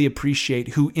really appreciate,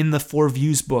 who in the Four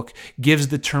Views book gives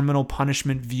the terminal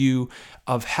punishment view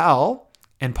of hell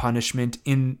and punishment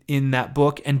in that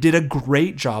book, and did a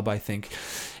great job, I think.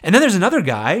 And then there's another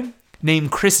guy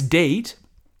named Chris Date,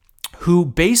 who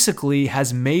basically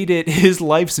has made it his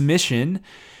life's mission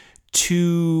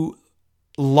to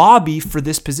lobby for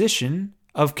this position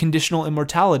of conditional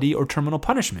immortality or terminal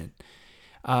punishment.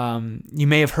 You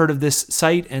may have heard of this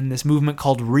site and this movement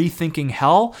called Rethinking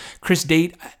Hell. Chris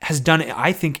Date has done,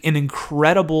 I think, an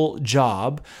incredible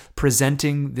job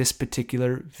presenting this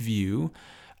particular view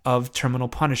of terminal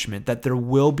punishment, that there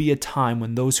will be a time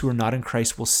when those who are not in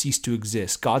Christ will cease to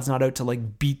exist. God's not out to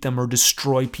like beat them or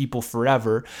destroy people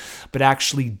forever, but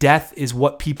actually death is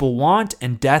what people want,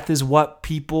 and death is what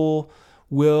people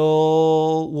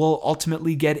will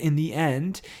ultimately get in the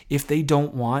end if they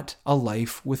don't want a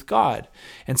life with God.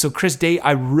 And so Chris Date,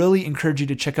 I really encourage you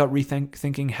to check out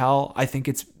Rethinking Hell. I think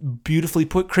it's beautifully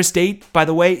put. Chris Date, by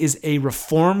the way, is a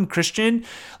Reformed Christian.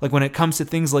 Like when it comes to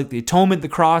things like the atonement, the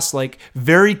cross, like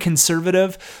very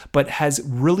conservative, but has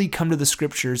really come to the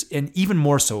scriptures, and even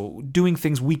more so, doing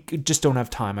things we just don't have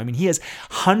time. I mean, he has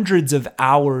hundreds of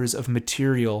hours of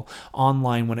material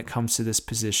online when it comes to this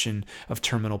position of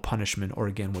terminal punishment, or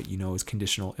again, what you know is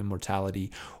conditional immortality,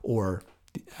 or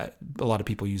a lot of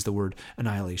people use the word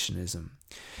annihilationism.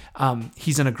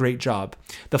 He's done a great job.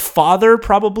 The father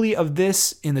probably of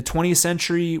this in the 20th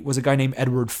century was a guy named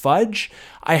Edward Fudge.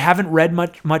 I haven't read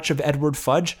much of Edward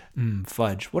Fudge.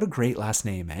 Fudge, what a great last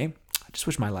name, eh? I just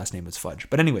wish my last name was Fudge.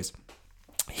 But anyways,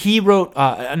 he wrote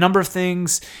a number of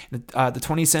things in the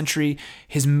 20th century,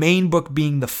 his main book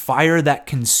being The Fire That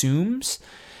Consumes,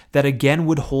 that again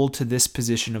would hold to this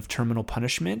position of terminal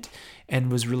punishment,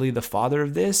 and was really the father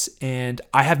of this. And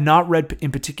I have not read in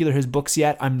particular his books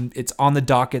yet. It's on the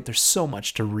docket. There's so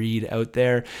much to read out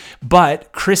there.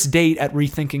 But Chris Date at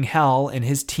Rethinking Hell and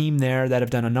his team there that have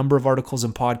done a number of articles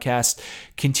and podcasts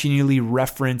continually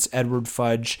reference Edward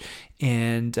Fudge,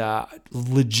 and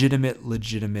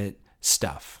legitimate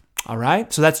stuff. All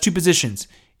right? So that's two positions.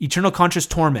 Eternal conscious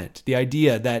torment, the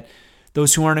idea that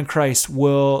those who aren't in Christ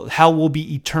hell will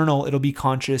be eternal, it'll be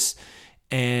conscious,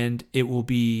 and it will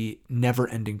be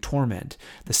never-ending torment.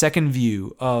 The second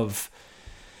view of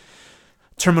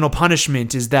terminal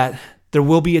punishment is that there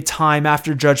will be a time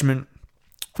after judgment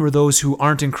where those who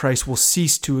aren't in Christ will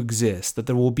cease to exist, that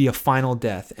there will be a final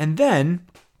death. And then,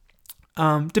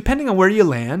 depending on where you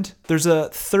land, there's a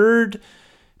third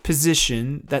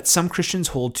position that some Christians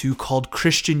hold to called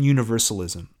Christian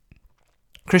universalism.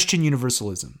 Christian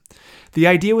universalism. The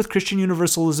idea with Christian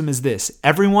universalism is this: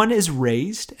 everyone is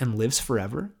raised and lives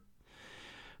forever.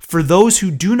 For those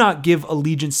who do not give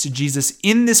allegiance to Jesus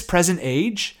in this present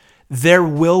age, there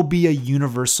will be a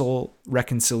universal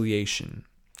reconciliation.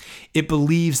 It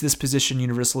believes, this position,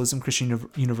 universalism, Christian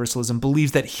universalism,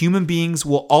 believes that human beings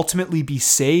will ultimately be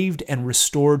saved and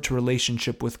restored to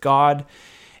relationship with God.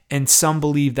 And some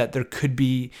believe that there could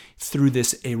be, through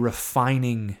this, a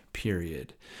refining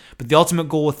period. But the ultimate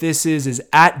goal with this is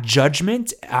at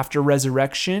judgment, after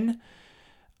resurrection,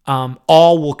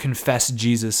 all will confess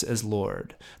Jesus as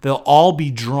Lord. They'll all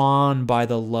be drawn by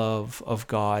the love of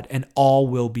God, and all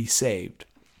will be saved.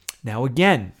 Now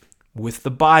again, with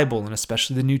the Bible, and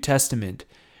especially the New Testament,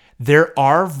 there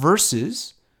are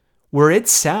verses where it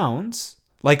sounds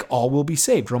like all will be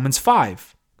saved. Romans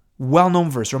 5. Well-known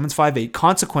verse, Romans 5:8.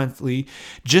 Consequently,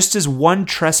 just as one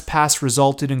trespass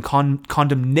resulted in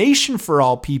condemnation for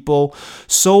all people,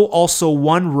 so also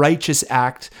one righteous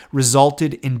act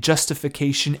resulted in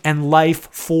justification and life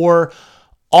for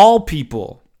all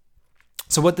people.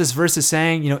 So what this verse is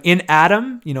saying, in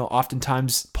Adam,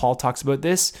 oftentimes Paul talks about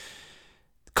this,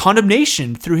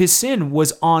 condemnation through his sin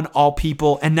was on all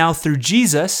people. And now through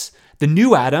Jesus, the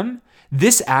new Adam,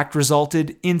 this act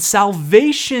resulted in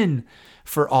salvation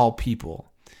for all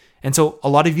people. And so a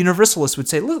lot of universalists would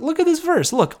say, look at this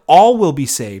verse. Look, all will be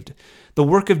saved. The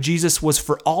work of Jesus was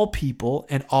for all people,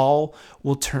 and all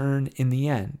will turn in the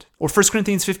end. Or 1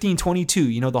 Corinthians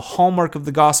 15:22, the hallmark of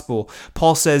the gospel.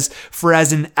 Paul says, for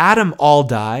as in Adam all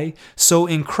die, so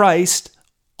in Christ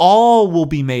all will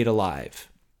be made alive.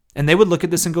 And they would look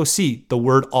at this and go, see, the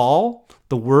word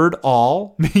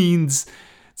all means,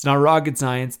 it's not rocket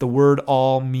science, the word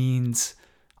all means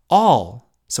all.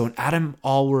 So in Adam,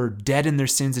 all were dead in their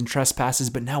sins and trespasses,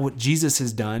 but now what Jesus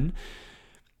has done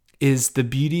is the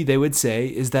beauty, they would say,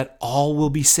 is that all will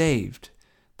be saved,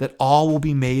 that all will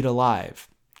be made alive.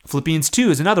 Philippians 2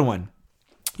 is another one.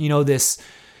 This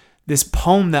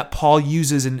poem that Paul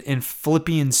uses in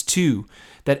Philippians 2,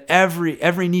 that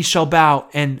every knee shall bow,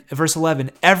 and verse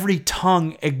 11, every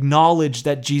tongue acknowledge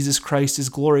that Jesus Christ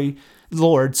is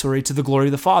Lord, to the glory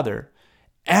of the Father.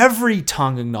 Every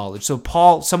tongue acknowledge. So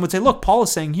some would say, look, Paul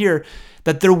is saying here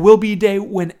that there will be a day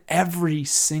when every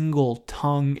single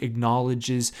tongue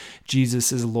acknowledges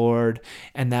Jesus is Lord,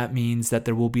 and that means that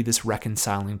there will be this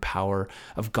reconciling power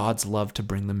of God's love to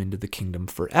bring them into the kingdom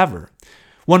forever.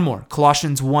 One more,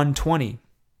 Colossians 1:20. It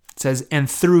says, and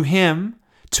through him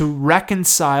to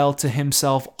reconcile to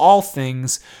himself all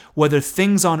things, whether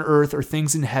things on earth or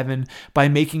things in heaven, by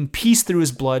making peace through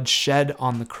his blood shed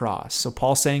on the cross. So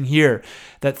Paul's saying here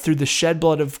that through the shed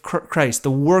blood of Christ,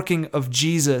 the working of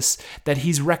Jesus, that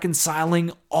he's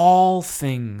reconciling all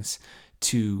things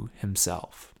to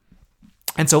himself.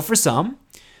 And so for some,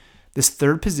 this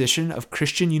third position of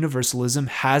Christian universalism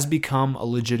has become a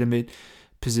legitimate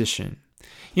position.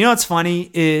 What's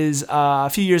funny is a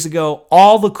few years ago,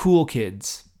 all the cool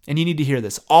kids, and you need to hear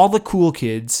this, all the cool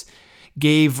kids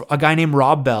gave a guy named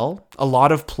Rob Bell a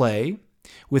lot of play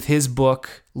with his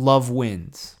book, Love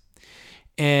Wins.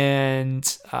 And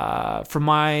from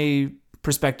my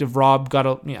perspective, Rob got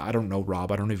I don't know Rob,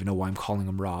 I don't even know why I'm calling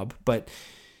him Rob, but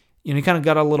he kind of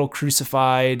got a little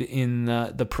crucified in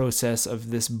the process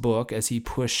of this book as he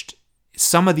pushed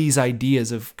some of these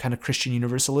ideas of kind of Christian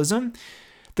universalism.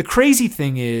 The crazy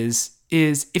thing is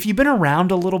if you've been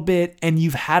around a little bit and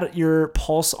you've had your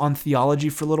pulse on theology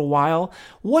for a little while,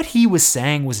 what he was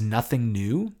saying was nothing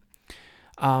new.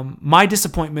 My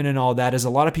disappointment in all that is a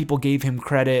lot of people gave him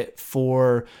credit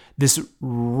for this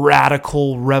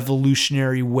radical,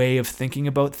 revolutionary way of thinking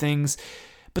about things.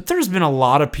 But there's been a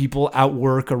lot of people at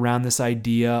work around this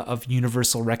idea of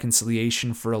universal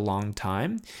reconciliation for a long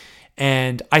time.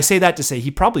 And I say that to say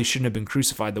he probably shouldn't have been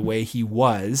crucified the way he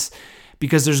was,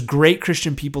 because there's great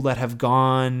Christian people that have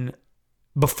gone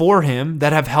before him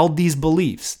that have held these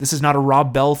beliefs. This is not a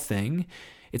Rob Bell thing.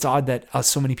 It's odd that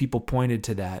so many people pointed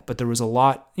to that, but there was a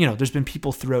lot, there's been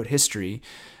people throughout history,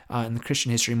 in the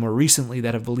Christian history more recently,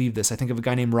 that have believed this. I think of a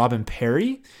guy named Robin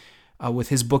Perry with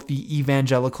his book, The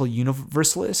Evangelical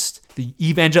Universalist.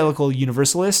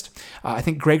 I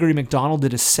think Gregory MacDonald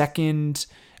did a second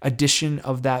edition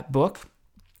of that book.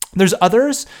 There's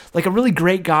others, like a really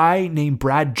great guy named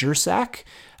Brad Jersak.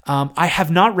 I have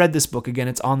not read this book. Again,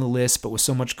 it's on the list, but with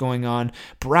so much going on.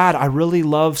 I really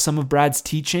love some of Brad's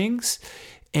teachings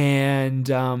and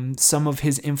some of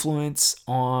his influence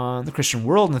on the Christian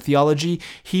world and the theology.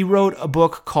 He wrote a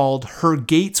book called Her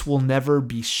Gates Will Never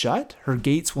Be Shut. Her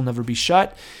Gates Will Never Be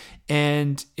Shut.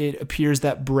 And it appears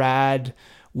that Brad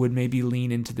would maybe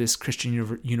lean into this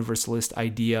Christian universalist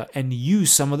idea and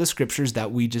use some of the scriptures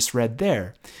that we just read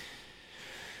there.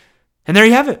 And there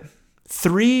you have it.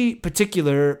 3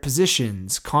 particular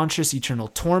positions: conscious eternal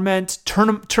torment,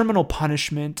 terminal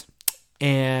punishment,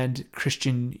 and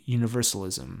Christian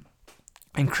universalism.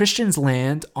 And Christians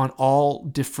land on all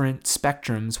different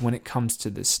spectrums when it comes to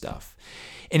this stuff.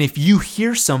 And if you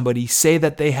hear somebody say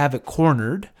that they have it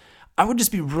cornered, I would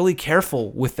just be really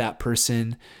careful with that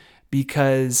person,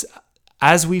 because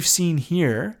as we've seen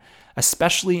here,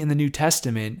 especially in the New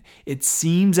Testament, it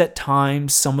seems at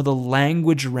times some of the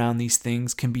language around these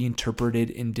things can be interpreted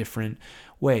in different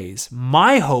ways.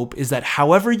 My hope is that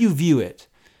however you view it,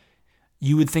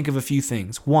 you would think of a few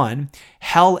things. 1,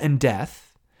 hell and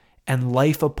death and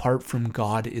life apart from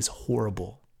God is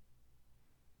horrible.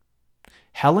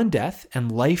 Hell and death and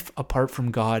life apart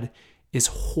from God is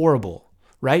horrible,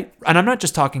 right? And I'm not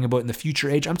just talking about in the future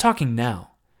age, I'm talking now.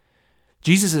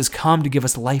 Jesus has come to give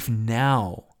us life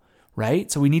now,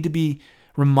 right? So we need to be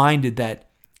reminded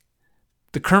that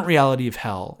the current reality of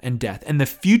hell and death and the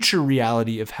future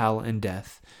reality of hell and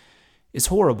death is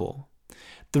horrible.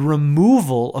 the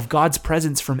removal of God's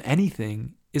presence from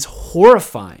anything is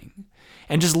horrifying.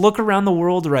 And just look around the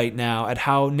world right now at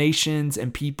how nations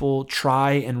and people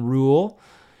try and rule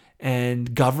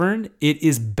and govern. It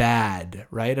is bad,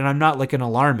 right? And I'm not like an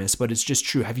alarmist, but it's just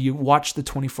true. Have you watched the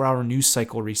 24-hour news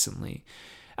cycle recently?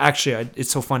 Actually,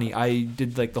 it's so funny. I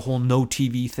did like the whole no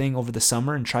TV thing over the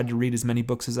summer and tried to read as many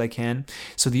books as I can.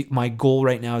 So my goal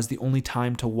right now is the only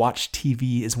time to watch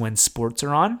TV is when sports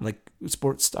are on, like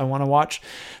sports I want to watch.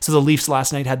 So the Leafs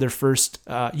last night had their first,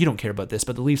 you don't care about this,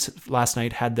 but the Leafs last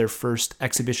night had their first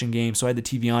exhibition game. So I had the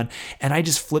TV on and I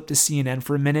just flipped to CNN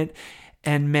for a minute.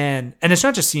 And man, and it's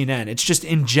not just CNN, it's just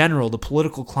in general, the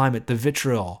political climate, the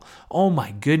vitriol. Oh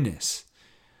my goodness.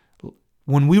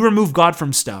 When we remove God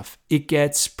from stuff, it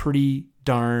gets pretty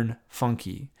darn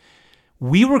funky.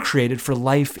 We were created for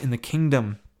life in the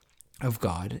kingdom of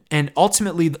God. And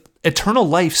ultimately, eternal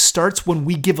life starts when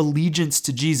we give allegiance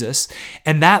to Jesus,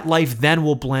 and that life then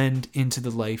will blend into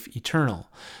the life eternal.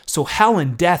 So hell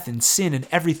and death and sin and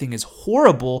everything is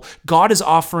horrible. God is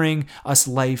offering us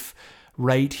life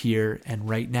right here and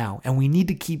right now. And we need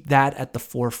to keep that at the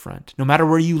forefront. No matter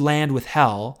where you land with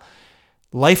hell,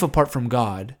 life apart from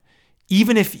God,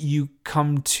 even if you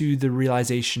come to the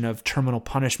realization of terminal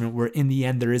punishment, where in the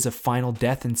end there is a final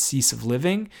death and cease of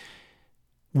living,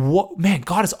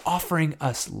 God is offering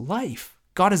us life.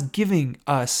 God is giving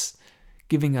us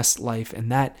life,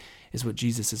 and that is what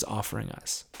Jesus is offering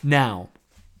us. Now,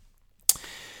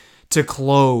 to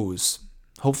close,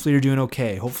 hopefully you're doing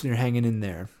okay. Hopefully you're hanging in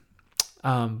there.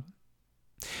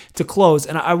 To close,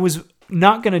 and I was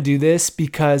not going to do this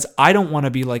because I don't want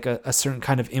to be like a certain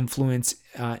kind of influence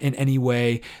in any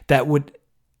way that would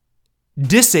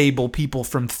disable people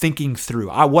from thinking through.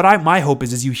 My hope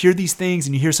is you hear these things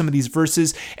and you hear some of these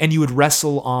verses and you would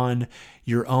wrestle on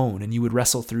your own and you would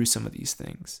wrestle through some of these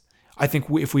things. I think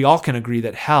if we all can agree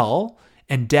that hell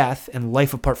and death and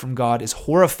life apart from God is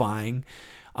horrifying,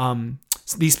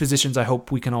 these positions, I hope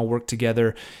we can all work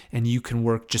together and you can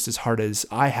work just as hard as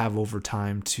I have over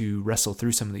time to wrestle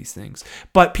through some of these things.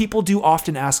 But people do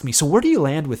often ask me, so where do you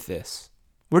land with this?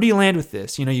 Where do you land with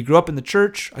this? You know, you grew up in the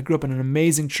church. I grew up in an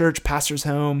amazing church, pastor's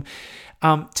home.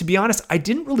 To be honest, I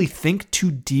didn't really think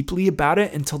too deeply about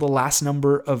it until the last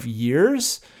number of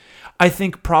years. I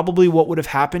think probably what would have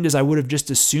happened is I would have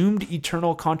just assumed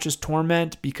eternal conscious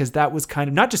torment because that was kind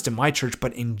of, not just in my church,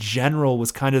 but in general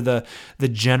was kind of the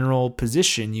general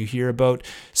position. You hear about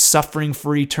suffering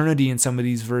for eternity in some of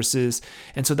these verses.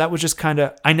 And so that was just kind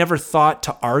of, I never thought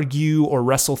to argue or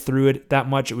wrestle through it that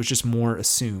much. It was just more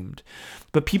assumed.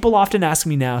 But people often ask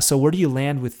me now, so where do you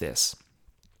land with this?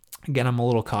 Again, I'm a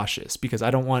little cautious because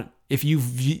I don't want, if your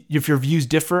views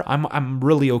differ, I'm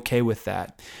really okay with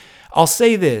that. I'll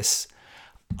say this.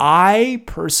 I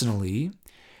personally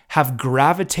have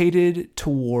gravitated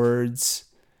towards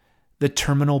the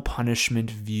terminal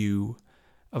punishment view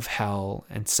of hell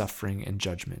and suffering and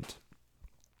judgment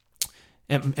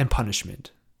and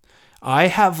punishment. I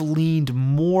have leaned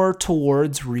more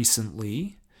towards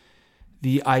recently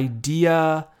the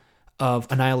idea of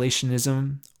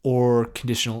annihilationism or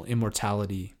conditional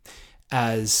immortality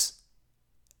as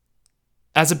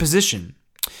a position.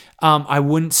 I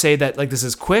wouldn't say that like this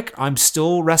is quick. I'm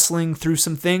still wrestling through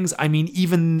some things. I mean,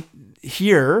 even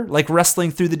here, like wrestling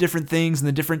through the different things and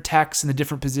the different texts and the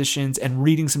different positions and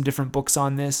reading some different books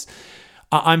on this.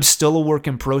 I'm still a work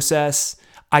in process.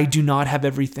 I do not have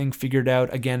everything figured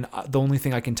out. Again, the only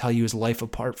thing I can tell you is life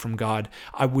apart from God.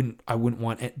 I wouldn't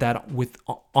want that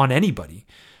on anybody.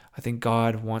 I think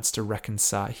God wants to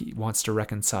reconcile. He wants to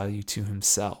reconcile you to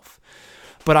himself.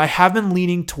 But I have been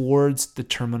leaning towards the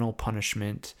terminal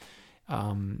punishment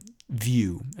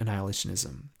view,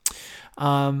 annihilationism.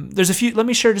 There's a few, let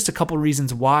me share just a couple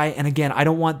reasons why. And again, I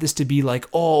don't want this to be like,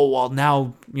 oh, well,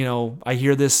 now, I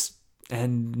hear this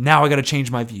and now I got to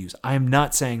change my views. I am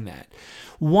not saying that.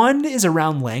 One is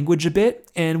around language a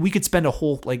bit, and we could spend a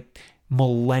whole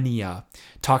millennia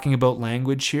talking about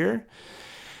language here.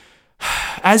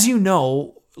 As you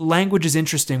know, language is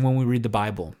interesting when we read the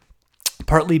Bible.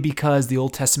 Partly because the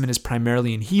Old Testament is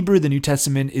primarily in Hebrew, the New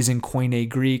Testament is in Koine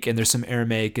Greek, and there's some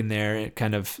Aramaic in there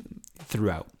kind of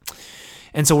throughout.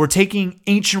 And so we're taking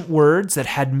ancient words that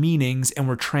had meanings and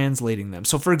we're translating them.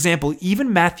 So for example,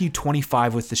 even Matthew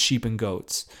 25 with the sheep and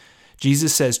goats,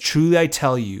 Jesus says, "Truly I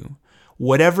tell you,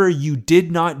 whatever you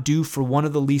did not do for one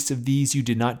of the least of these, you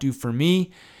did not do for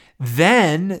me.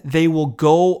 Then they will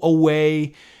go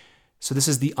away." So this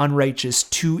is the unrighteous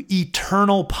to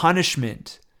eternal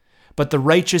punishment, but the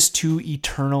righteous to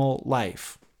eternal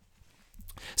life.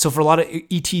 So for a lot of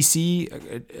ETC,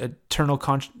 eternal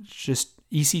conscious,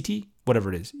 ECT,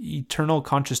 whatever it is, eternal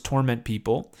conscious torment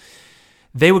people,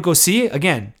 they would go, see,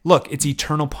 again, look, it's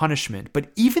eternal punishment.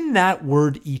 But even that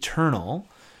word eternal,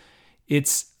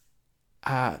 it's,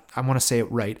 I want to say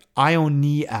it right,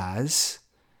 aionias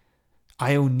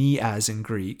in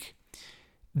Greek.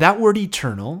 That word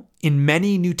eternal in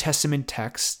many New Testament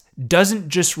texts doesn't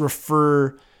just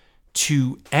refer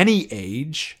to any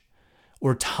age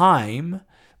or time,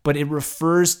 but it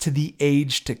refers to the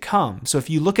age to come. So if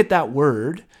you look at that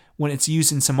word, when it's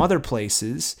used in some other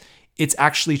places, it's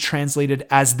actually translated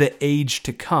as the age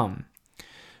to come.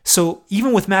 So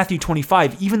even with Matthew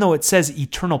 25, even though it says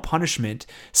eternal punishment,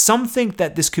 some think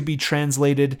that this could be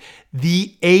translated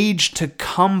the age to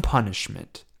come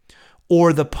punishment,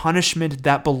 or the punishment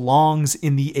that belongs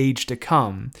in the age to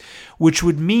come, which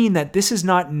would mean that this is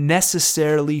not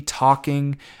necessarily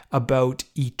talking about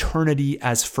eternity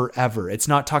as forever. It's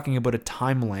not talking about a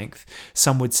time length.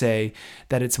 Some would say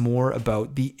that it's more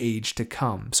about the age to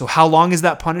come. So how long is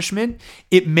that punishment?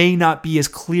 It may not be as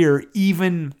clear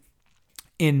even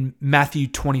in Matthew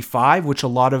 25, which a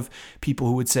lot of people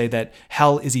who would say that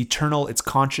hell is eternal, it's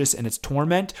conscious, and it's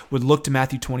torment would look to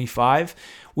Matthew 25.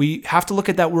 We have to look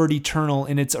at that word eternal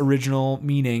in its original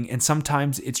meaning, and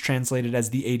sometimes it's translated as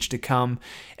the age to come.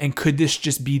 And could this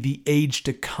just be the age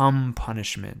to come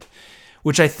punishment?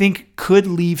 Which I think could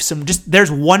leave some,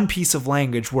 there's one piece of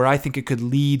language where I think it could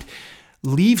leave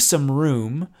some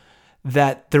room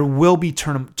that there will be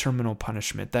terminal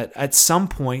punishment, that at some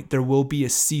point there will be a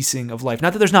ceasing of life.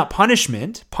 Not that there's not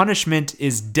punishment. Punishment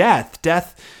is death.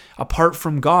 Death apart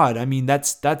from God. I mean,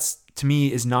 that's to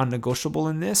me is non-negotiable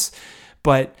in this,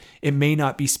 but it may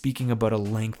not be speaking about a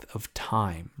length of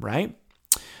time, right?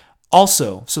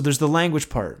 Also, so there's the language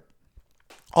part.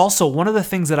 Also, one of the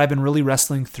things that I've been really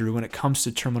wrestling through when it comes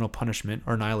to terminal punishment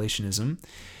or annihilationism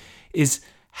is,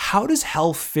 how does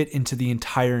hell fit into the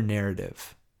entire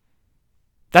narrative?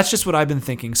 That's just what I've been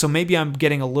thinking. So maybe I'm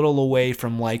getting a little away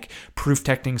from like proof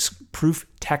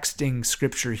texting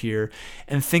scripture here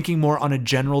and thinking more on a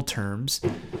general terms.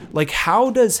 Like, how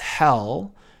does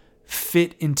hell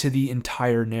fit into the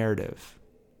entire narrative?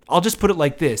 I'll just put it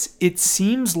like this. It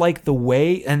seems like the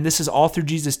way, and this is all through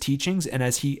Jesus' teachings, and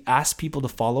as he asks people to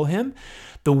follow him,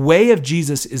 the way of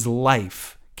Jesus is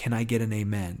life. Can I get an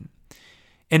amen?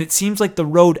 And it seems like the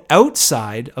road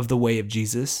outside of the way of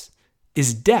Jesus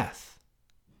is death.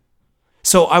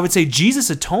 So I would say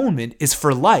Jesus' atonement is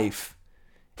for life,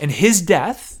 and his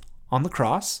death on the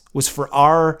cross was for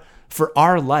our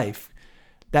life,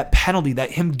 that penalty,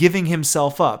 that him giving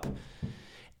himself up.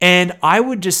 And I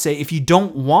would just say, if you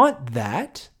don't want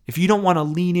that, if you don't want to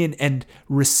lean in and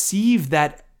receive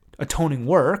that atoning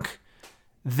work,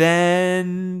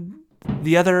 then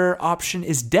the other option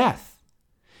is death.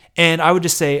 And I would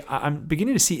just say, I'm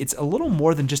beginning to see it's a little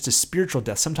more than just a spiritual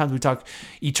death. Sometimes we talk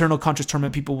eternal conscious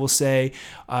torment. People will say,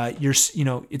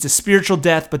 it's a spiritual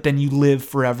death, but then you live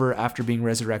forever after being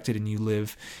resurrected and you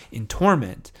live in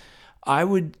torment. I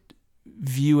would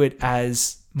view it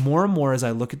as more and more as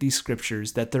I look at these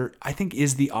scriptures that there, I think,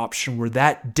 is the option where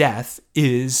that death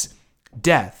is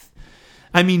death.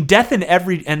 I mean, death in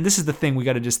every, and this is the thing we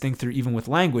got to just think through even with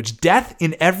language, death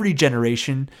in every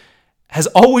generation has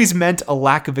always meant a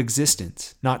lack of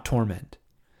existence, not torment.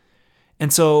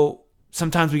 And so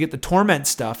sometimes we get the torment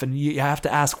stuff and you have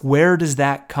to ask, where does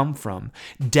that come from?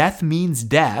 Death means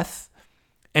death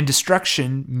and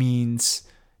destruction means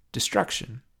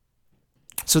destruction.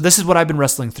 So this is what I've been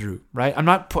wrestling through, right? I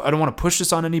don't want to push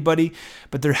this on anybody,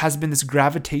 but there has been this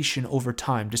gravitation over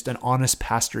time, just an honest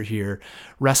pastor here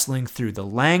wrestling through the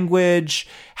language,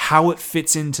 how it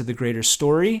fits into the greater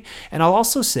story. And I'll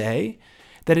also say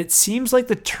that it seems like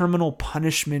the terminal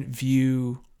punishment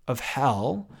view of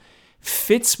hell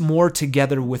fits more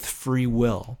together with free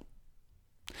will.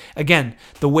 Again,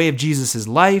 the way of Jesus is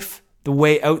life. The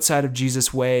way outside of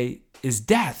Jesus' way is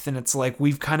death. And it's like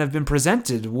we've kind of been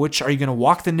presented, which are you going to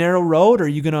walk the narrow road or are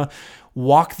you going to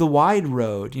walk the wide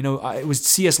road? You know, it was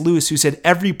C.S. Lewis who said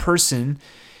every person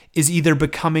is either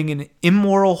becoming an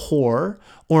immoral whore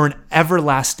or an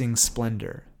everlasting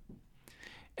splendor.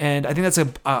 And I think that's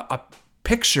a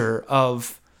picture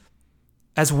of,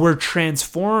 as we're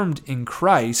transformed in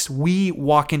Christ, we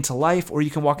walk into life or you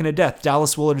can walk into death.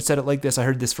 Dallas Willard said it like this. I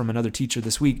heard this from another teacher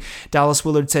this week. Dallas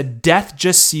Willard said, death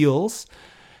just seals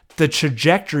the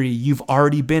trajectory you've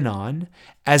already been on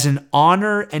as an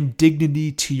honor and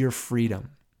dignity to your freedom.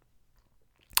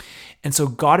 And so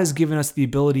God has given us the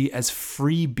ability as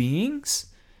free beings,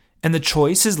 and the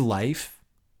choice is life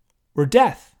or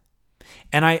death.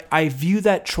 And I view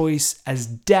that choice as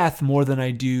death more than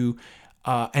I do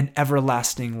an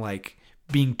everlasting, like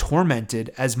being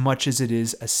tormented, as much as it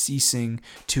is a ceasing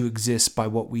to exist by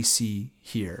what we see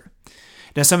here.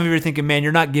 Now, some of you are thinking, man,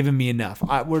 you're not giving me enough.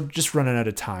 We're just running out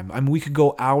of time. I mean, we could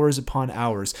go hours upon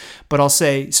hours, but I'll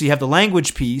say, so you have the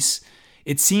language piece.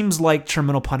 It seems like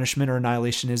terminal punishment or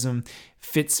annihilationism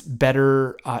fits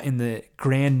better in the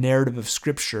grand narrative of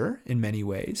Scripture in many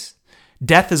ways.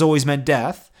 Death has always meant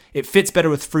death. It fits better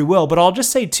with free will, but I'll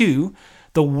just say too,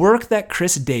 the work that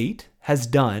Chris Date has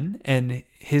done and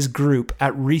his group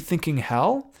at Rethinking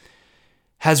Hell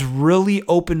has really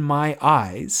opened my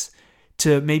eyes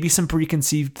to maybe some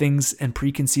preconceived things and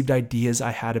preconceived ideas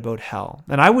I had about hell.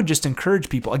 And I would just encourage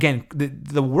people, again,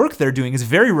 the work they're doing is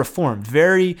very reformed,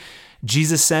 very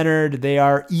Jesus-centered. They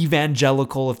are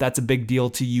evangelical, if that's a big deal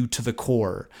to you, to the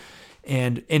core.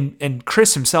 And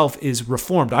Chris himself is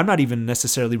reformed. I'm not even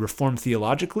necessarily reformed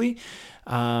theologically,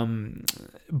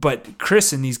 but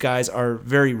Chris and these guys are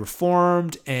very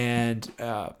reformed, and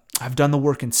I've done the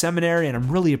work in seminary, and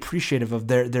I'm really appreciative of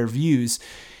their views.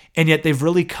 And yet they've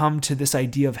really come to this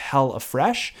idea of hell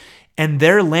afresh. And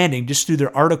they're landing just through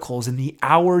their articles and the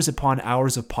hours upon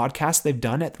hours of podcasts they've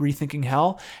done at Rethinking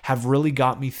Hell have really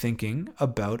got me thinking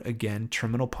about, again,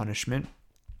 terminal punishment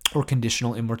or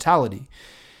conditional immortality.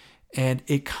 And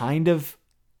it kind of,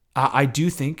 I do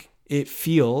think it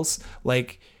feels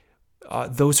like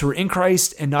those who are in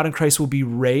Christ and not in Christ will be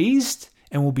raised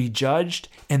and will be judged,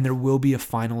 and there will be a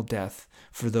final death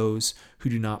for those who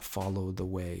do not follow the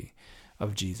way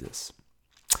of Jesus.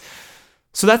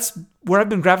 So that's where I've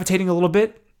been gravitating a little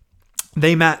bit.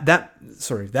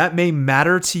 That may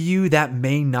matter to you. That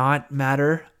may not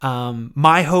matter.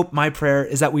 My hope, my prayer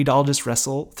is that we'd all just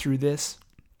wrestle through this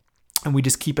and we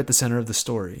just keep at the center of the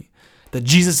story that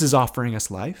Jesus is offering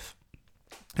us life.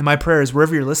 And my prayer is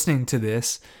wherever you're listening to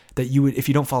this, that you would, if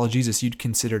you don't follow Jesus, you'd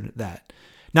consider that.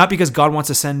 Not because God wants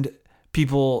to send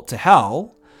people to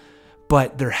hell,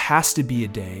 but there has to be a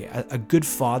day. A good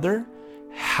father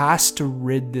has to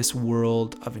rid this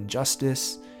world of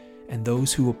injustice and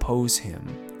those who oppose him.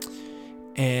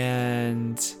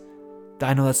 And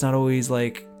I know that's not always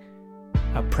like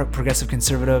a progressive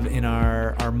conservative in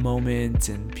our moment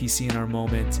and PC in our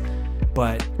moment,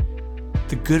 but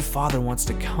the good father wants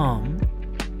to come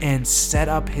and set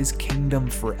up his kingdom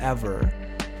forever.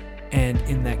 And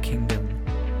in that kingdom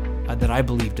that I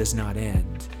believe does not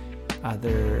end,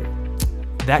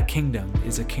 that kingdom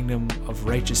is a kingdom of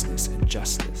righteousness and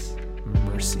justice,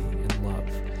 mercy and love.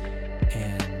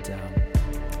 And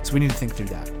so we need to think through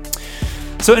that.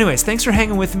 So anyways, thanks for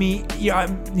hanging with me. You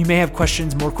may have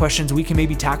questions, more questions. We can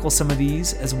maybe tackle some of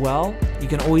these as well. You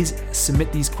can always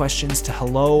submit these questions to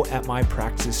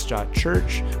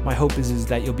hello@mypraxis.church. My hope is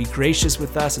that you'll be gracious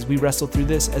with us as we wrestle through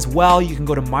this. As well, you can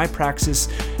go to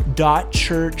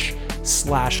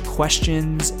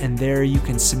mypraxis.church/questions, and there you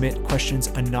can submit questions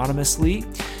anonymously.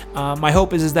 My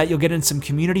hope is that you'll get in some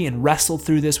community and wrestle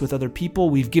through this with other people.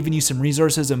 We've given you some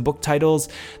resources and book titles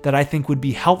that I think would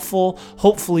be helpful,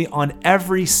 hopefully on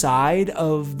every side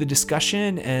of the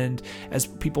discussion and as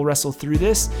people wrestle through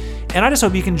this. And I just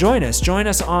hope you can join us. Join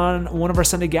us on one of our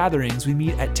Sunday gatherings. We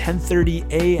meet at 10:30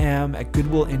 a.m. at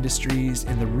Goodwill Industries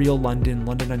in the real London,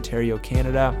 Ontario,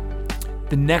 Canada.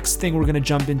 The next thing we're going to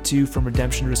jump into from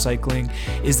Redemption Recycling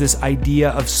is this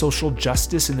idea of social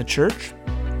justice in the church.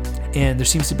 And there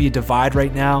seems to be a divide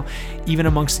right now, even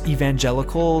amongst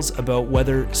evangelicals, about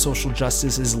whether social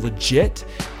justice is legit.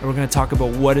 And we're going to talk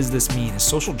about what does this mean? Is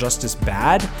social justice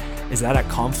bad? Is that at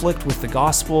conflict with the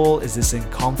gospel? Is this in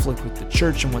conflict with the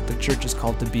church and what the church is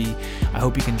called to be? I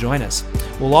hope you can join us.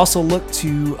 We'll also look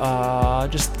to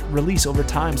just release over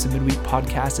time some midweek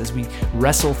podcasts as we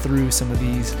wrestle through some of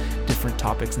these different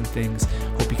topics and things.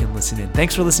 Hope you can listen in.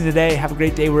 Thanks for listening today. Have a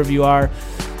great day wherever you are.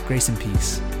 Grace and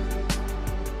peace.